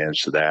huge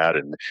advantage to that,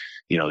 and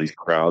these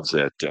crowds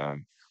that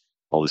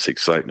all this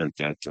excitement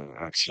that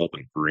Act's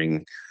helping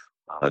bring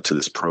to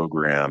this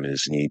program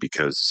is neat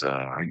because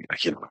I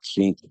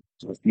think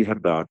you had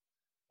about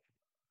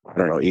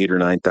 8,000 or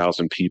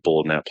 9,000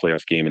 people in that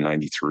playoff game in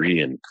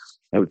 '93, and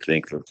I would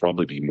think there'll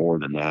probably be more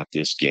than that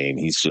this game.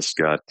 He's just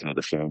got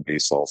the fan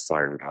base all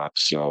fired up,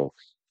 so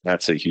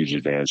that's a huge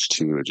advantage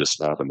too,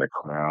 just having the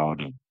crowd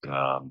and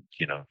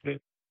the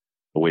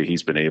way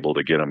he's been able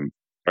to get them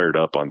fired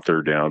up on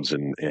third downs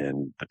and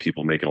the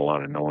people making a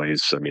lot of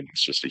noise. I mean,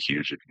 it's just a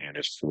huge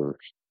advantage for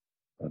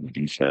the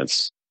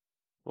defense.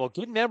 Well,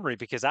 good memory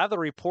because I have the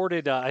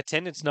reported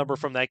attendance number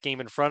from that game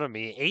in front of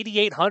me,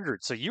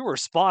 8,800. So you were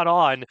spot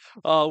on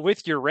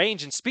with your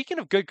range. And speaking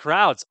of good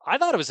crowds, I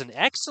thought it was an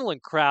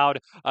excellent crowd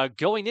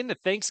going into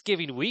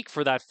Thanksgiving week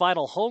for that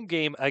final home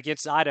game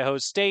against Idaho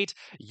State.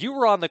 You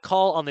were on the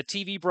call on the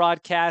TV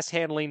broadcast,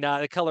 handling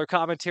the color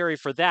commentary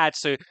for that.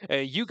 So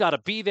you got to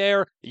be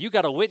there. You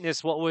got to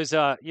witness what was,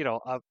 a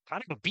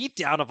kind of a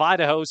beatdown of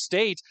Idaho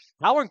State.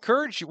 How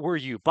encouraged were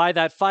you by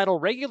that final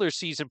regular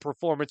season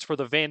performance for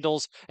the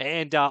Vandals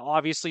and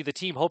obviously the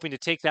team hoping to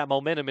take that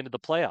momentum into the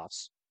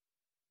playoffs?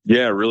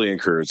 Yeah, really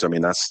encouraged. I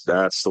mean, that's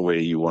the way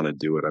you want to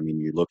do it. I mean,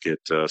 you look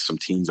at some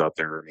teams out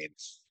there. I mean,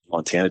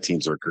 Montana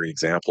teams are a great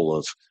example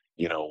of,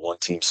 one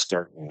team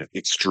starting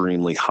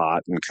extremely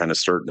hot and kind of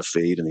starting to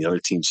fade, and the other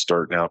team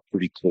starting out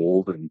pretty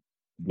cold and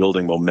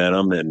building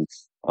momentum. And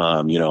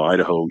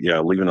Idaho, yeah,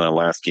 leaving that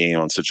last game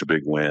on such a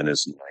big win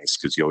is nice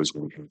because you always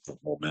want to get the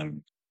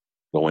momentum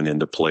going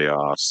into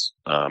playoffs,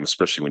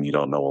 especially when you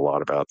don't know a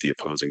lot about the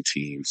opposing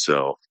team.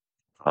 So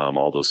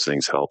all those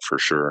things help for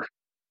sure.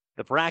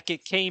 The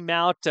bracket came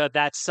out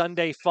that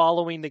Sunday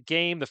following the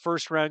game. The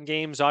first round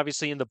games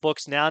obviously in the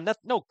books now.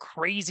 No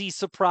crazy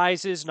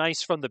surprises.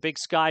 Nice from the Big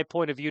Sky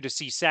point of view to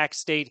see Sac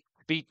State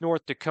beat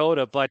North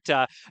Dakota. But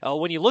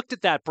when you looked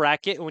at that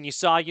bracket, when you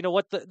saw,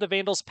 what the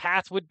Vandals'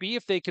 path would be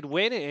if they could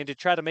win and to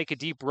try to make a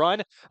deep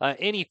run,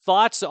 any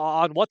thoughts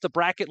on what the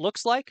bracket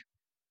looks like?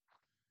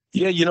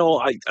 Yeah,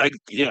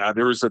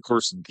 there was, of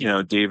course,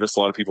 Davis. A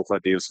lot of people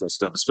thought Davis was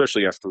stuff,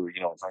 especially after,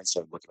 in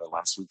hindsight, looking at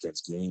last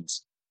weekend's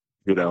games.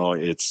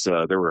 It's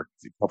there were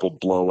a couple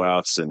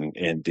blowouts,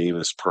 and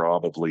Davis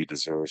probably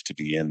deserves to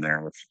be in there,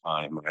 in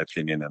my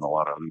opinion, and a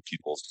lot of other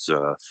people's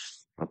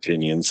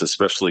opinions,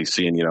 especially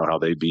seeing, how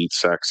they beat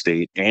Sac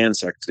State, and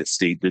Sac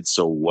State did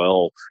so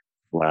well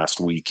last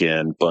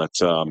weekend. But,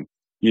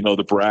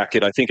 the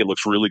bracket, I think it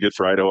looks really good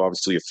for Idaho,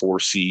 obviously a 4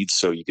 seed,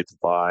 so you get to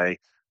buy.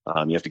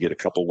 You have to get a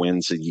couple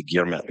wins, and you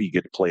get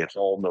to play at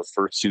home those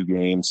first 2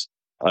 games.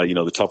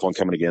 The tough one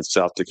coming against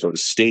South Dakota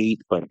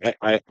State, but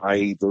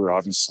they're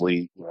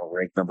obviously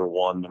ranked number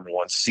one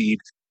seed.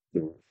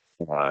 They're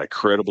an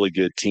incredibly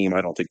good team.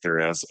 I don't think they're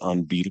as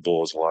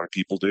unbeatable as a lot of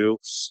people do,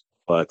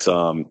 but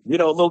a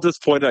little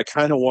disappointed. I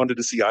kind of wanted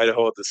to see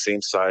Idaho at the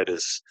same side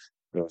as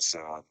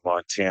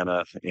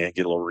Montana and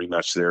get a little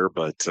rematch there,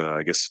 but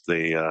I guess if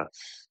they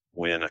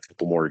win a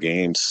couple more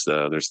games,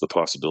 there's the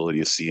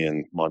possibility of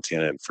seeing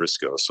Montana and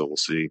Frisco. So we'll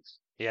see.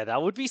 Yeah,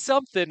 that would be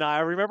something. I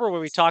remember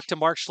when we talked to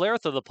Mark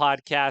Schlereth of the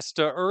podcast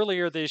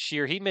earlier this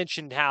year, he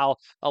mentioned how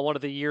one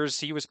of the years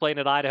he was playing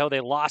at Idaho,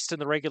 they lost in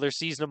the regular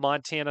season of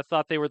Montana,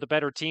 thought they were the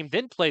better team,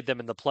 then played them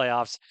in the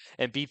playoffs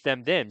and beat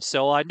them then.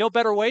 So no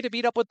better way to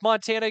beat up with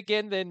Montana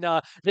again than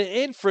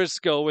in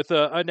Frisco with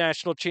a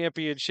national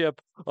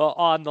championship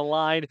on the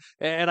line.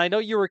 And I know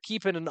you were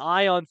keeping an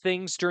eye on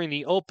things during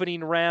the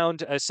opening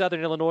round.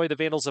 Southern Illinois, the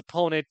Vandals'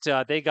 opponent,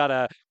 they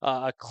got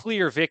a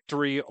clear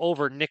victory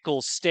over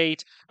Nicholls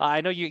State.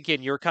 I know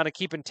you're kind of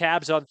keeping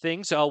tabs on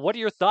things. What are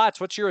your thoughts?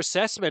 What's your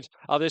assessment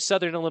of this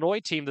Southern Illinois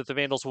team that the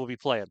Vandals will be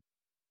playing?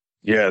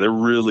 Yeah, they're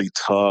really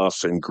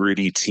tough and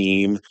gritty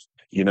team.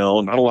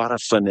 Not a lot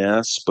of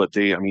finesse, but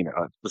the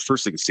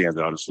first thing that stands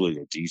out is really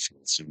their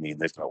defense. I mean,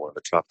 they've got one of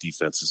the top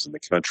defenses in the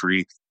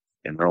country,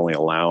 and they're only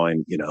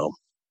allowing,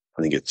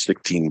 I think it's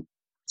 16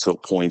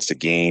 points a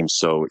game.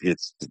 So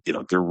it's,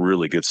 they're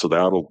really good. So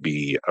that'll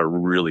be a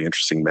really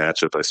interesting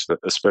matchup,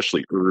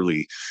 especially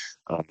early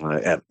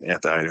at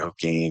the Idaho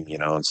game,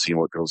 and seeing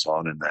what goes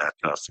on in that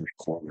third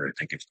quarter. I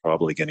think it's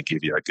probably going to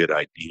give you a good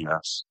idea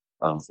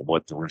of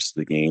what the rest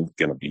of the game is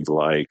going to be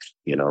like.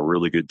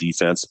 Really good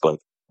defense, but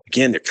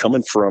again, they're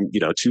coming from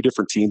 2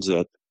 different teams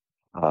that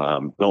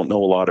don't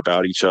know a lot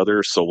about each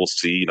other. So we'll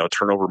see.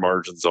 Turnover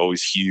margin's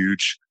always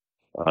huge.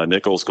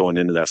 Nicholls going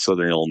into that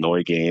Southern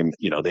Illinois game,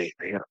 they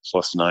had a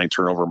 +9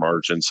 turnover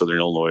margin. Southern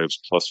Illinois was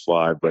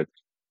 +5, but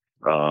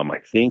I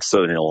think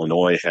Southern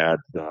Illinois had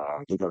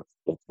they got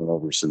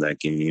turnovers in that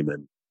game,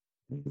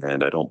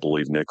 and I don't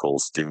believe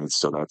Nicholls did.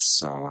 So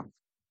that's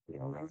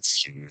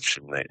huge.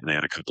 And they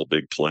had a couple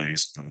big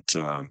plays, but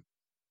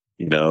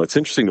it's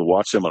interesting to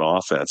watch them on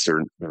offense.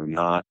 They're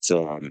not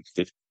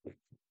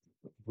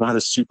not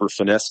a super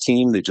finesse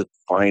team. They just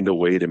find a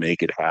way to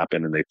make it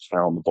happen, and they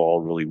pound the ball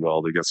really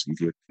well. They got some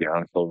good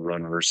downhill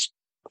runners.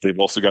 They've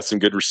also got some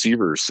good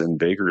receivers, and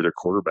Baker, their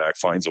quarterback,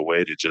 finds a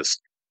way to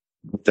just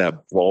put that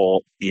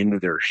ball into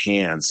their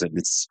hands. And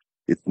it's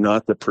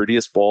not the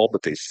prettiest ball,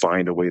 but they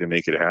find a way to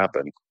make it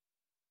happen.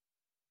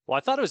 Well,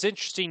 I thought it was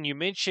interesting. You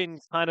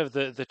mentioned kind of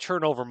the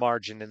turnover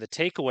margin and the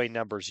takeaway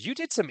numbers. You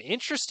did some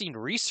interesting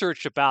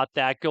research about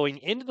that going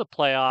into the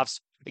playoffs,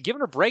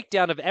 given a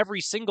breakdown of every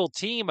single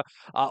team.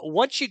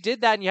 Once you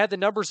did that and you had the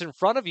numbers in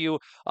front of you,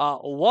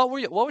 what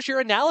was your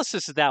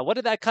analysis of that? What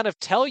did that kind of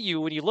tell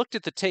you when you looked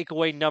at the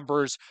takeaway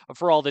numbers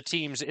for all the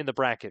teams in the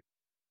bracket?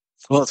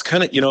 Well, it's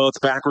kind of, it's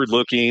backward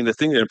looking. The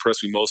thing that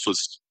impressed me most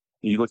was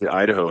you look at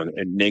Idaho and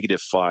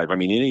 -5. I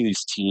mean, any of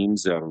these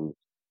teams that are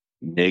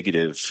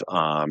negative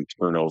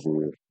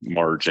turnover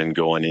margin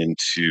going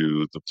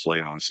into the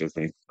playoffs, I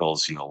think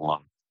tells you a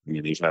lot. I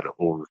mean, they've had to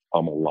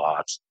overcome a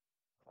lot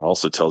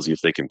also tells you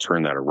if they can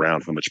turn that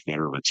around, how much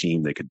better of a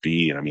team they could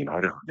be. And I mean,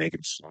 I don't think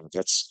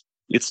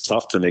it's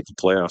tough to make the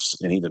playoffs,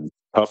 and even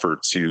tougher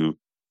to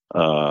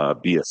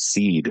be a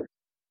seeded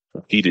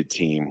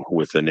team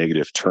with a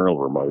negative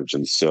turnover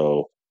margin.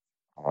 So,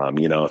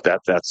 if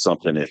that's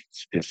something,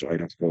 if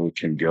Idaho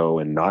can go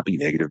and not be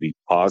negative, be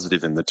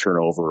positive in the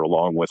turnover,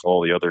 along with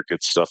all the other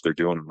good stuff they're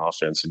doing on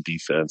offense and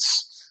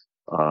defense,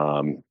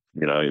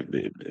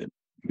 it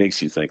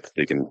makes you think that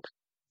they can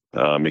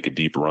make a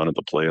deep run at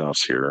the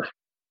playoffs here.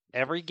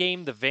 Every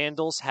game the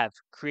Vandals have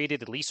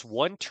created at least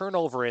one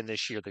turnover in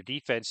this year. Their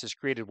defense has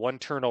created one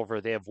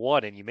turnover. They have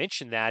won. And you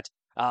mentioned that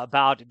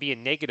about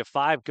being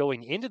 -5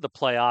 going into the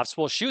playoffs.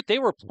 Well, shoot, they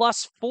were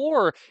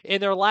 +4 in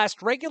their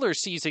last regular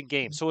season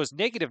game. So it was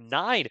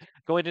 -9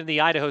 going into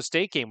the Idaho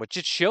State game, which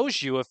just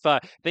shows you if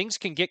things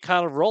can get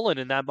kind of rolling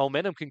and that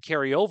momentum can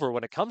carry over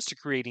when it comes to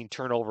creating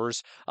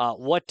turnovers,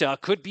 what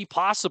could be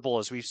possible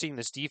as we've seen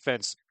this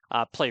defense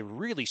play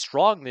really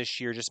strong this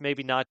year. Just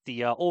maybe not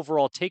the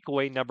overall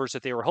takeaway numbers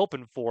that they were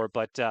hoping for,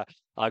 but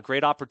a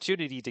great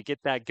opportunity to get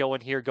that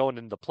going here, going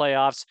into the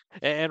playoffs.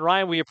 And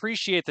Ryan, we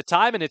appreciate the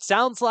time, and it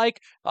sounds like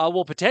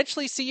we'll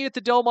potentially see you at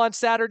the Dome on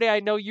Saturday. I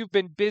know you've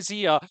been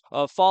busy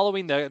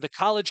following the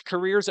college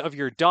careers of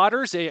your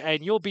daughters,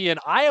 and you'll be in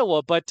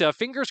Iowa. But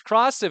fingers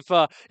crossed,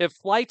 if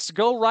flights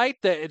go right,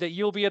 that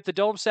you'll be at the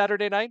Dome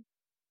Saturday night.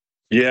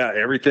 Yeah,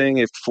 everything.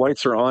 If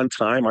flights are on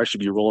time, I should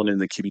be rolling in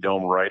the Kibbie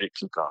Dome right at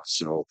kickoff.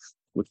 So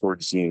look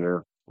forward to seeing you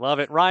there. Love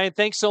it. Ryan,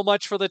 thanks so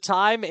much for the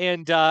time.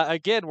 And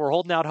again, we're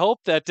holding out hope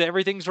that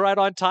everything's right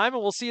on time,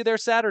 and we'll see you there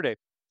Saturday.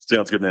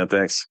 Sounds good, man.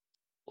 Thanks.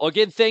 Well,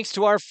 again, thanks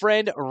to our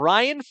friend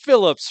Ryan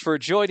Phillips for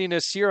joining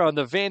us here on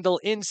the Vandal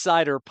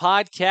Insider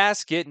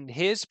podcast, getting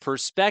his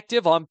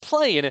perspective on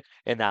playing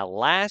in that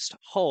last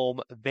home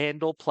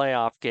Vandal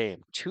playoff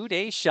game. 2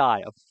 days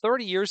shy of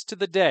 30 years to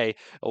the day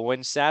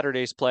when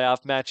Saturday's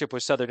playoff matchup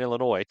with Southern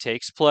Illinois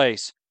takes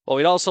place. Well,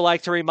 we'd also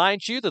like to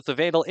remind you that the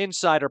Vandal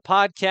Insider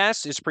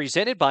podcast is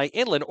presented by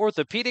Inland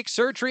Orthopedic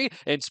Surgery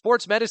and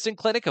Sports Medicine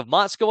Clinic of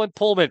Moscow and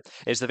Pullman.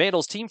 As the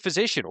Vandals team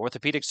physician,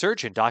 orthopedic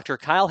surgeon Dr.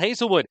 Kyle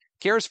Hazelwood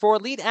cares for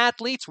elite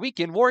athletes,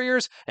 weekend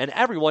warriors, and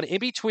everyone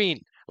in between.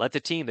 Let the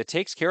team that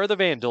takes care of the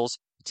Vandals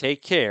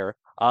take care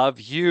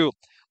of you.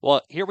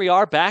 Well, here we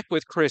are back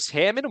with Chris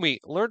Hammond.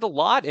 We learned a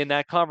lot in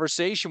that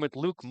conversation with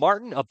Luke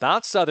Martin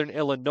about Southern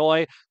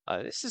Illinois.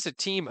 This is a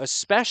team,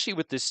 especially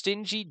with the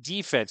stingy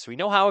defense. We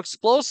know how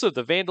explosive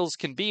the Vandals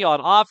can be on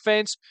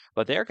offense,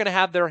 but they're going to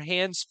have their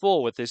hands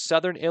full with this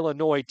Southern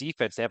Illinois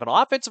defense. They have an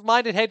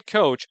offensive-minded head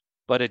coach,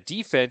 but a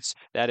defense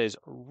that has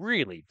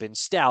really been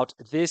stout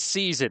this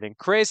season. And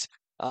Chris,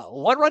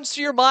 what runs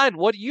through your mind?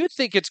 What do you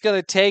think it's going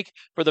to take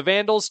for the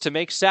Vandals to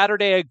make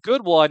Saturday a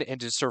good one and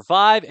to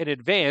survive and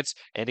advance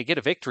and to get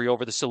a victory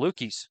over the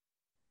Salukis?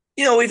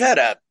 We've had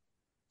a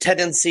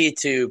tendency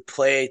to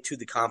play to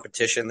the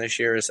competition this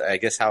year is, I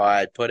guess, how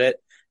I'd put it.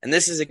 And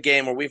this is a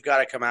game where we've got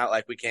to come out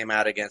like we came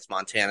out against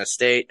Montana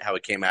State, how we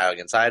came out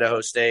against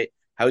Idaho State,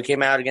 how we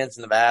came out against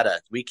Nevada.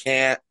 We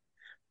can't,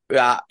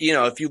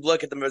 if you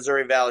look at the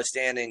Missouri Valley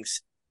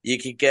standings, you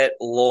could get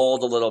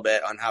lulled a little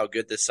bit on how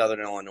good this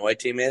Southern Illinois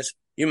team is.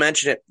 You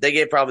mentioned it. They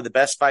gave probably the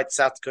best fight to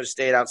South Dakota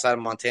State outside of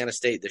Montana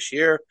State this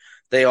year.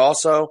 They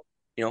also,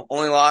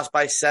 only lost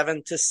by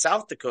 7 to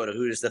South Dakota,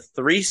 who is the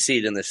 3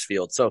 seed in this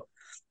field. So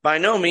by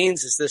no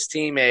means is this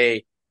team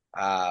a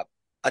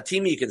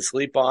team you can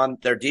sleep on.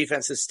 Their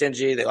defense is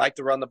stingy. They like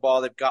to run the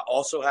ball. They've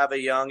also have a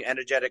young,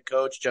 energetic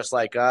coach just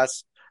like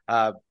us.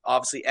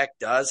 Obviously, Eck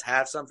does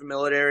have some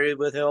familiarity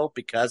with Hill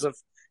because of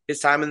his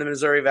time in the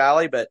Missouri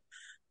Valley, but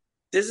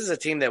this is a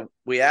team that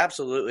we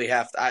absolutely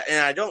have to,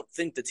 and I don't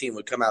think the team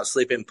would come out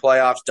sleeping.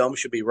 Playoffs, Dome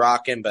should be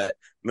rocking, but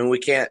we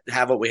can't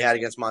have what we had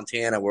against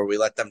Montana where we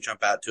let them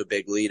jump out to a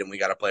big lead and we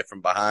got to play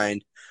from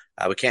behind.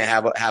 We can't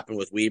have what happened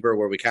with Weber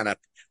where we kind of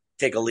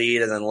take a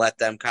lead and then let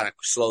them kind of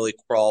slowly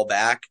crawl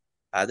back.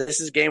 This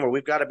is a game where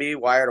we've got to be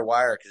wire to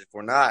wire because if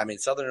we're not,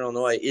 Southern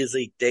Illinois is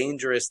a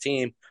dangerous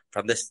team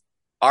from this,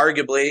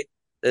 arguably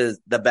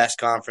the best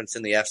conference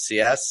in the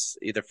FCS,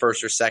 either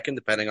first or second,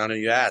 depending on who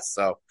you ask.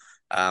 So,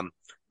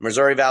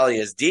 Missouri Valley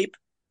is deep.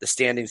 The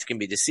standings can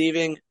be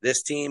deceiving.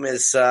 This team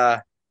is,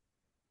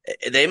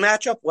 they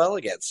match up well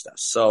against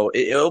us. So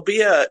it'll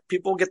be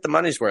people get the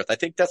money's worth. I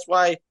think that's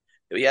why,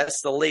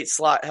 yes, the late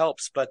slot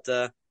helps, but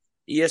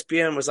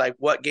ESPN was like,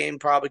 what game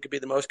probably could be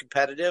the most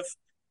competitive?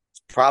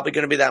 It's probably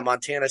going to be that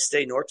Montana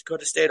State, North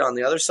Dakota State on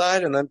the other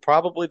side, and then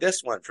probably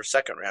this one for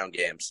second round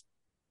games.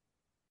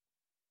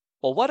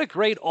 Well, what a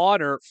great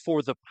honor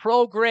for the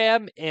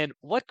program and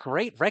what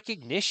great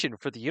recognition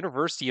for the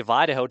University of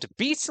Idaho to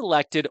be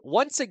selected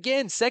once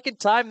again, second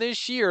time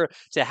this year,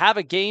 to have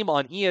a game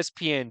on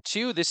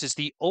ESPN2. This is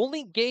the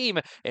only game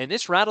in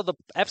this round of the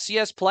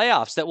FCS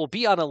playoffs that will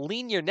be on a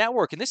linear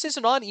network. And this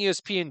isn't on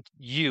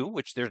ESPNU,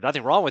 which there's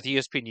nothing wrong with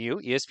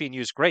ESPNU. ESPNU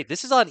is great.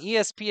 This is on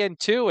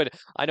ESPN2. And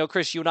I know,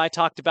 Chris, you and I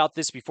talked about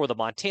this before the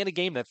Montana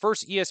game, that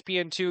first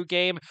ESPN2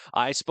 game.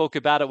 I spoke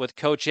about it with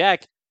Coach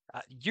Eck.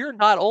 You're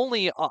not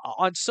only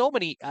on so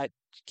many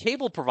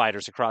cable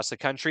providers across the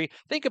country.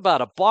 Think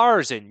about it,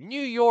 bars in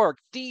New York,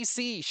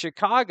 DC,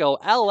 Chicago,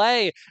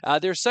 LA.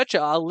 There's such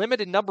a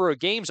limited number of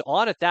games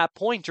on at that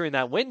point during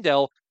that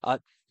window.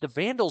 The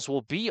Vandals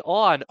will be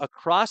on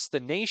across the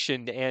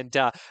nation, and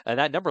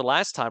that number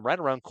last time, right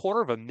around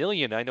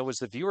 250,000, I know was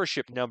the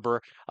viewership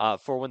number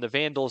for when the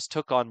Vandals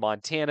took on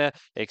Montana.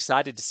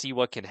 Excited to see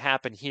what can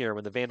happen here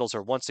when the Vandals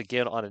are once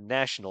again on a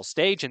national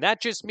stage, and that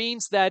just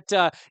means that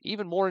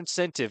even more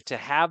incentive to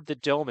have the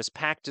Dome as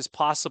packed as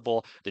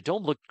possible. The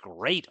Dome looked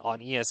great on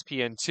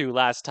ESPN2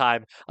 last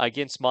time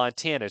against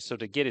Montana, so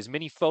to get as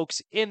many folks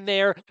in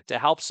there to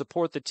help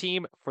support the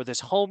team for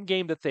this home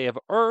game that they have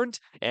earned,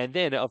 and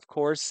then, of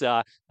course,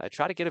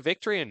 try to get a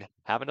victory and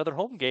have another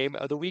home game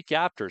the week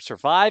after.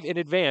 Survive in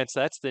advance.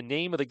 That's the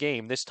name of the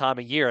game this time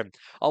of year. And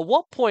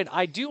one point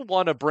I do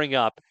want to bring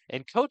up,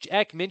 and Coach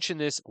Eck mentioned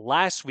this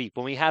last week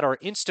when we had our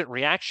instant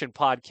reaction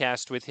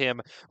podcast with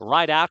him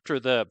right after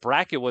the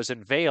bracket was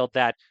unveiled,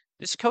 that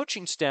this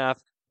coaching staff,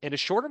 in a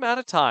short amount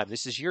of time,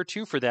 this is year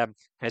 2 for them,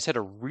 has had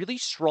a really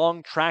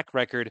strong track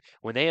record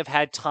when they have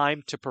had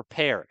time to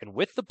prepare. And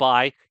with the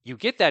bye, you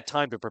get that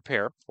time to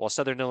prepare, while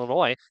Southern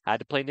Illinois had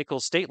to play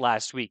Nicholls State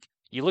last week.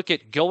 You look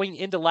at going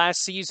into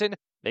last season,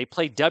 they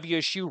played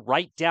WSU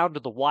right down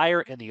to the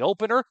wire in the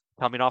opener.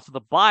 Coming off of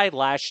the bye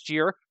last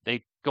year,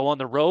 they go on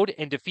the road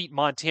and defeat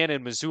Montana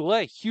and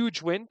Missoula. A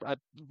huge win.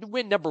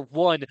 Win number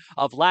 1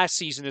 of last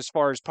season as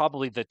far as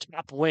probably the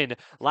top win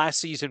last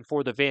season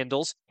for the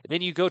Vandals. And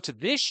then you go to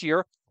this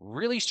year,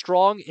 really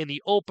strong in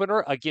the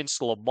opener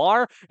against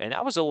Lamar. And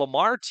that was a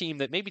Lamar team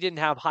that maybe didn't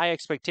have high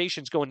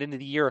expectations going into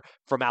the year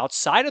from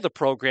outside of the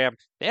program.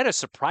 They had a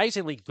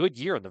surprisingly good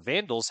year, and the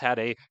Vandals had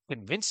a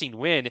convincing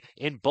win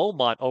in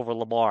Beaumont over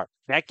Lamar.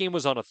 That game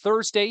was on a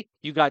Thursday.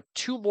 You got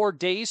 2 more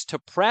days to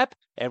prep.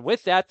 And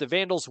with that, the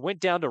Vandals went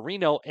down to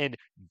Reno and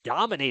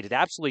dominated,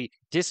 absolutely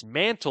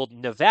dismantled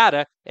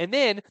Nevada. And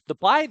then the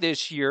bye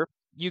this year,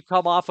 you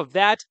come off of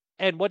that.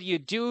 And what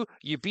do?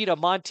 You beat a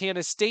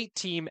Montana State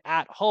team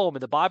at home,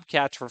 and the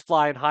Bobcats were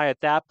flying high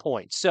at that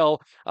point. So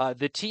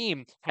the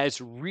team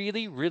has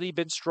really, really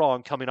been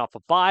strong coming off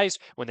of byes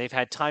when they've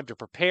had time to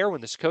prepare,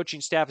 when this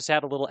coaching staff has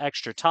had a little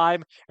extra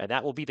time, and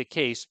that will be the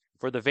case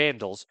for the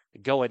Vandals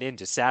going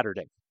into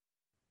Saturday.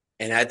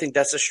 And I think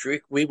that's a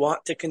streak we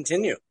want to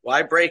continue.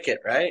 Why break it,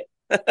 right?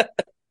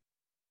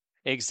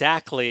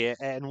 Exactly.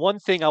 And one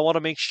thing I want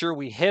to make sure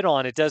we hit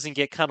on, it doesn't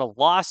get kind of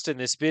lost in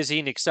this busy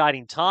and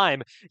exciting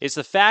time, is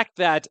the fact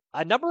that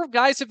a number of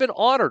guys have been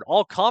honored.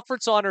 All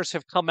conference honors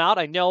have come out.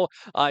 I know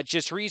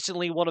just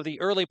recently one of the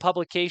early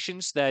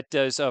publications that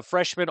does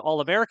freshman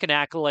All-American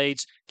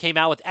accolades came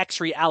out with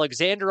Exree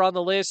Alexander on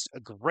the list. A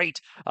great,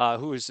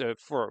 who is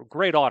for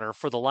great honor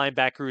for the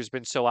linebacker who's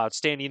been so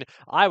outstanding.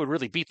 I would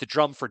really beat the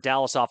drum for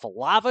Dallas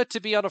Afalava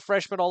to be on a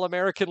freshman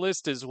All-American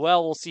list as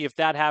well. We'll see if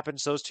that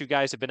happens. Those 2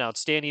 guys have been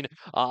outstanding.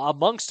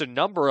 Amongst a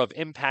number of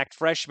impact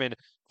freshmen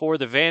for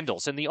the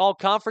Vandals. And the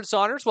all-conference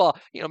honors, well,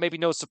 maybe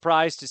no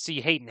surprise to see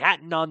Hayden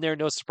Hatton on there,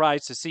 no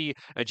surprise to see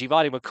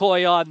Giovanni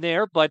McCoy on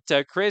there. But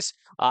Chris,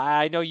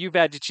 I know you've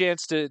had the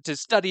chance to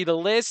study the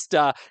list,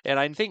 and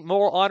I think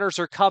more honors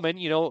are coming.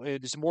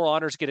 There's more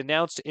honors get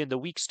announced in the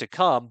weeks to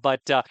come.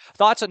 But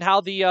thoughts on how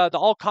the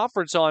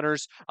all-conference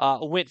honors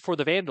went for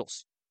the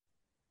Vandals?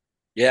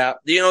 Yeah,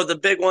 the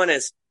big one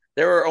is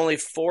there were only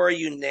 4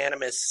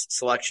 unanimous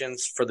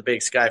selections for the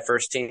Big Sky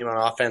first team on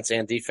offense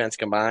and defense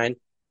combined.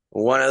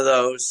 One of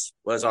those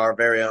was our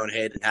very own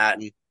Hayden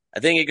Hatton.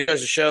 I think it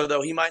goes to show,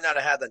 though, he might not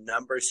have had the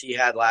numbers he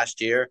had last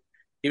year.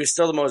 He was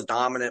still the most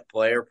dominant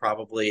player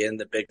probably in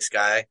the Big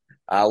Sky.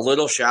 A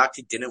little shocked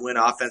he didn't win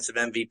offensive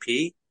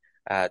MVP.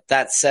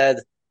 That said,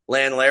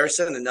 Lan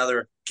Larison,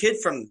 another kid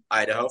from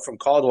Idaho, from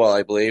Caldwell,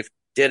 I believe,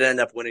 did end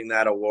up winning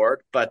that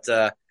award. But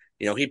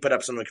he put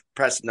up some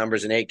impressive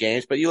numbers in 8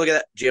 games. But you look at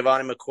that,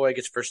 Giovanni McCoy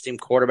gets first-team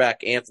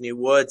quarterback. Anthony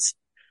Woods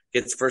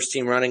gets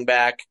first-team running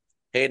back.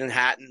 Hayden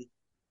Hatton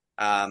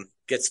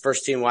gets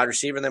first-team wide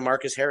receiver. And then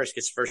Marcus Harris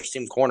gets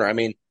first-team corner. I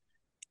mean,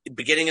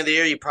 beginning of the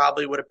year, you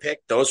probably would have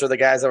picked. Those are the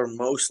guys that were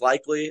most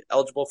likely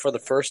eligible for the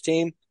first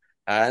team.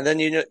 And then,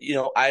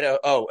 Idaho.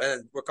 Oh,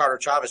 and Ricardo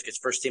Chavez gets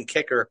first-team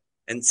kicker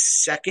and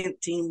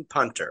second-team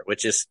punter,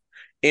 which is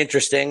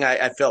interesting.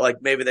 I felt like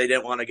maybe they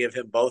didn't want to give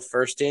him both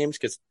first teams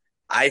because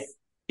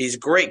he's a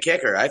great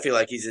kicker. I feel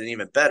like he's an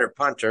even better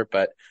punter,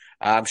 but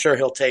I'm sure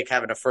he'll take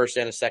having a first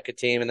and a second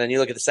team. And then you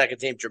look at the second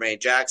team,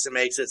 Jermaine Jackson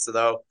makes it. So,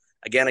 though,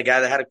 again, a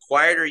guy that had a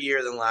quieter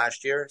year than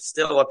last year,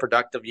 still a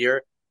productive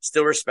year,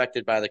 still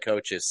respected by the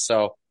coaches.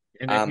 So,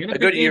 and a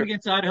good year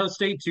against Idaho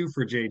State, too,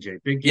 for JJ.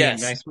 Big game.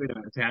 Yes. Nice way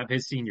to have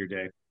his senior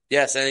day.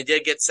 Yes, and he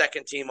did get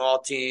second team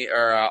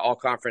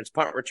all-conference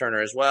punt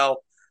returner as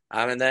well.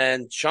 And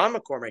then Sean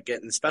McCormick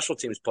getting the special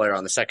teams player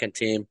on the second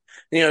team.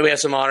 We have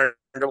some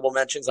honorable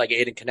mentions like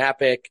Aiden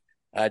Knappich,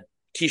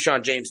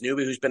 Keyshawn James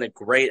Newby, who's been a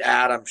great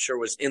add. I'm sure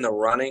was in the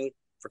running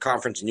for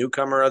conference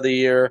newcomer of the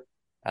year.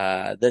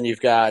 Then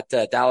you've got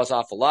Dallas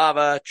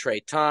Afalava, Trey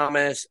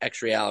Thomas,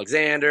 Exree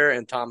Alexander,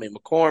 and Tommy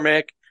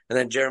McCormick, and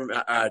then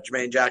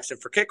Jermaine Jackson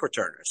for kick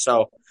returners.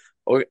 So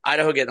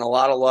Idaho getting a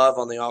lot of love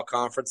on the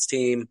all-conference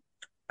team.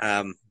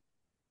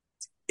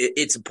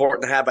 it's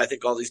important to have. I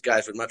think all these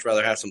guys would much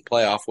rather have some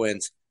playoff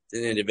wins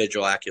than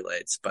individual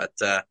accolades. But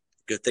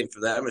good thing for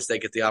them is they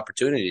get the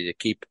opportunity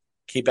to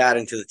keep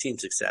adding to the team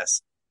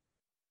success.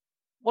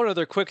 One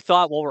other quick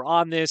thought while we're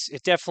on this,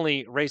 it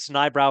definitely raised an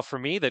eyebrow for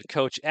me that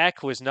Coach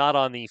Eck was not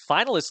on the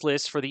finalist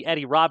list for the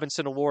Eddie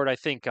Robinson Award. I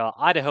think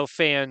Idaho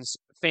fans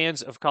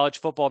of college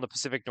football in the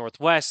Pacific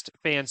Northwest,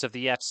 fans of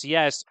the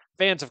FCS,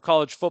 fans of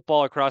college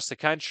football across the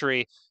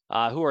country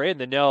who are in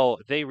the know,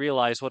 they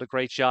realize what a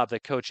great job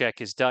that Coach Eck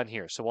has done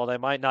here. So while they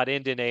might not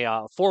end in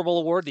a formal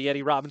award, the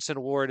Eddie Robinson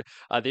Award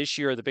this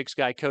year, the Big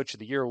Sky Coach of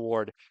the Year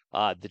Award,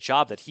 the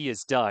job that he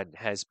has done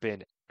has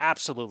been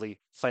absolutely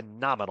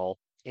phenomenal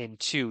in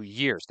 2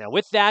 years. Now,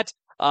 with that,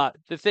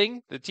 the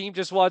team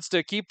just wants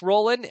to keep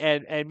rolling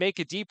and make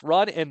a deep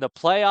run in the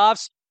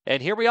playoffs.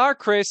 And here we are,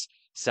 Chris,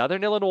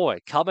 Southern Illinois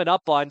coming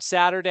up on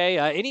Saturday.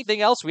 Anything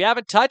else we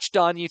haven't touched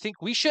on you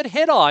think we should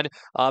hit on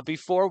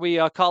before we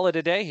call it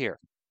a day here?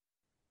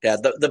 Yeah,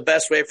 the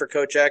best way for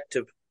Coach Eck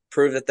to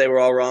prove that they were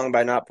all wrong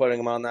by not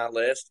putting him on that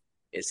list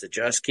is to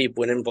just keep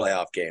winning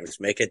playoff games.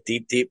 Make a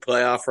deep, deep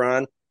playoff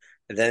run.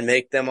 And then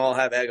make them all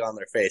have egg on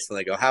their face. And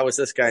they go, how is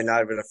this guy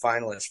not even a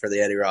finalist for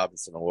the Eddie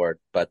Robinson Award?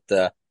 But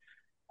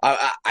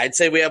I'd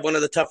say we have one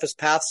of the toughest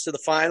paths to the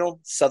final.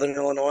 Southern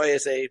Illinois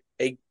is a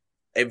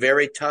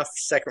very tough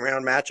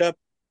second-round matchup.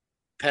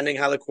 Depending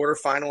how the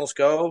quarterfinals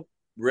go,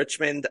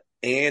 Richmond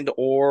and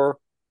or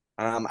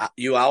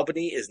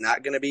UAlbany is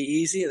not going to be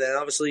easy. And then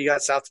obviously you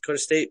got South Dakota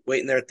State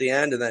waiting there at the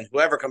end. And then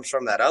whoever comes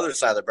from that other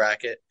side of the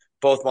bracket,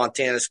 both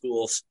Montana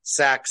schools,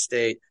 Sac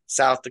State,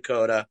 South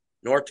Dakota,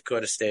 North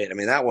Dakota State. I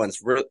mean, that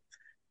one's real.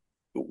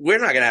 We're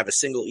not going to have a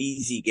single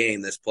easy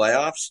game this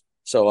playoffs.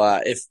 So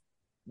if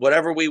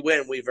whatever we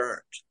win, we've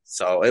earned.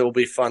 So it will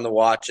be fun to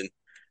watch. And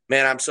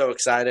man, I'm so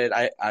excited.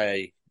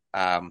 I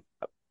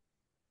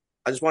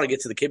just want to get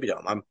to the Kibbie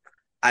Dome.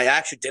 I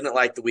actually didn't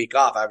like the week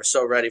off. I was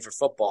so ready for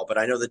football, but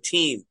I know the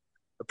team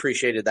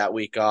appreciated that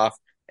week off.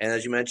 And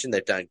as you mentioned,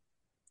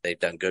 they've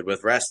done good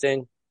with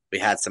resting. We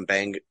had some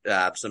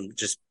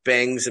just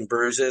bangs and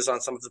bruises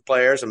on some of the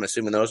players. I'm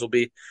assuming those will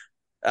be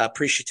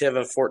appreciative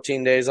of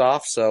 14 days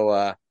off.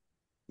 So,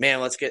 man,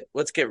 let's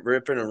get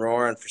ripping and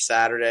roaring for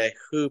Saturday.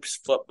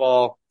 Hoops,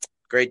 football,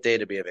 great day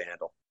to be a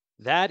Vandal.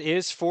 That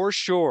is for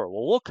sure.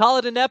 Well, we'll call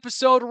it an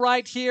episode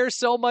right here.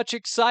 So much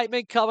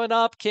excitement coming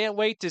up. Can't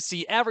wait to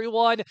see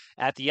everyone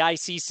at the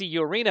ICCU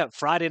Arena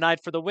Friday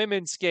night for the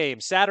women's game,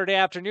 Saturday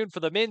afternoon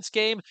for the men's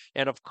game,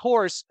 and of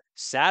course,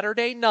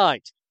 Saturday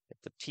night at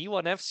the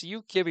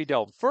T1FCU Kibbie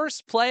Dome.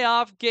 First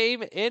playoff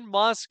game in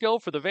Moscow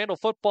for the Vandal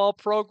football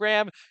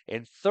program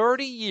in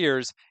 30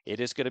 years. It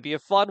is going to be a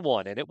fun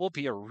one, and it will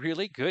be a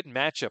really good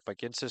matchup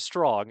against a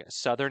strong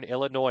Southern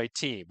Illinois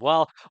team.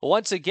 Well,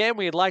 once again,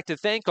 we'd like to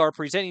thank our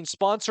presenting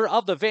sponsor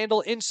of the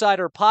Vandal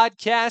Insider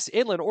Podcast,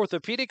 Inland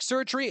Orthopedic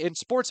Surgery and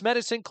Sports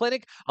Medicine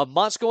Clinic of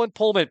Moscow and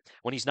Pullman.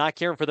 When he's not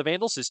caring for the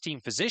Vandals, his team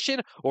physician,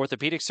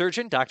 orthopedic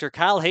surgeon Dr.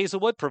 Kyle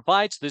Hazelwood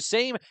provides the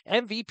same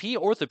MVP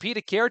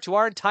orthopedic care to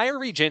our entire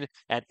region.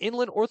 At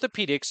Inland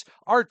Orthopedics,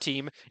 our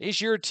team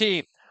is your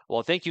team.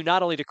 Well, thank you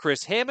not only to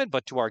Chris Hammond,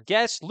 but to our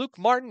guests, Luke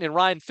Martin and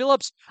Ryan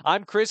Phillips.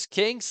 I'm Chris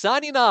King,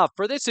 signing off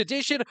for this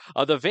edition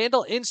of the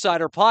Vandal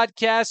Insider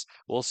Podcast.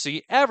 We'll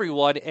see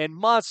everyone in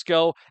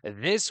Moscow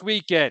this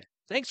weekend.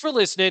 Thanks for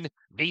listening.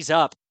 V's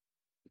up.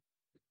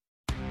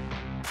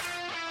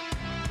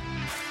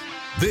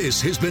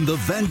 This has been the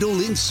Vandal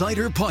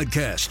Insider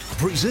Podcast,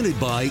 presented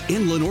by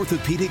Inland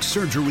Orthopedic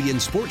Surgery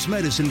and Sports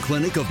Medicine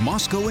Clinic of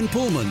Moscow and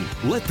Pullman.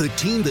 Let the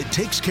team that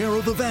takes care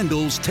of the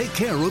Vandals take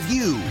care of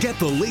you. Get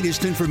the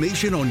latest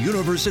information on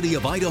University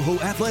of Idaho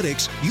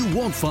athletics you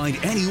won't find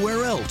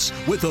anywhere else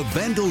with the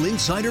Vandal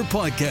Insider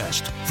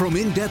Podcast. From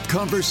in-depth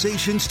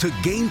conversations to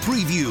game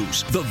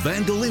previews, the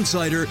Vandal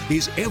Insider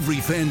is every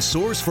fan's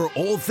source for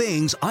all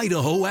things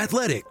Idaho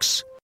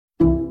athletics.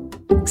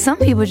 Some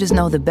people just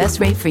know the best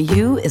rate for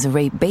you is a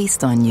rate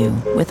based on you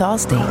with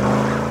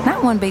Allstate.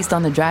 Not one based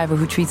on the driver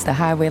who treats the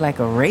highway like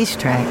a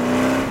racetrack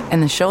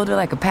and the shoulder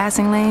like a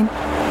passing lane.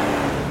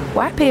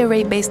 Why pay a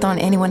rate based on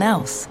anyone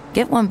else?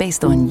 Get one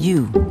based on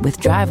you with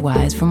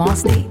DriveWise from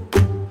Allstate.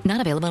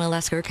 Not available in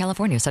Alaska or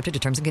California, subject to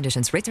terms and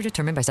conditions. Rates are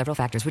determined by several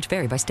factors, which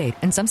vary by state.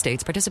 In some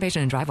states,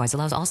 participation in DriveWise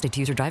allows Allstate to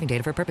use your driving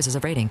data for purposes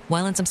of rating.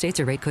 While in some states,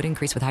 your rate could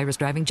increase with high-risk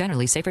driving.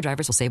 Generally, safer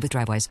drivers will save with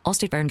DriveWise.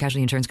 Allstate Fire and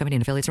Casualty Insurance Company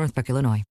and affiliates, Northbrook, Illinois.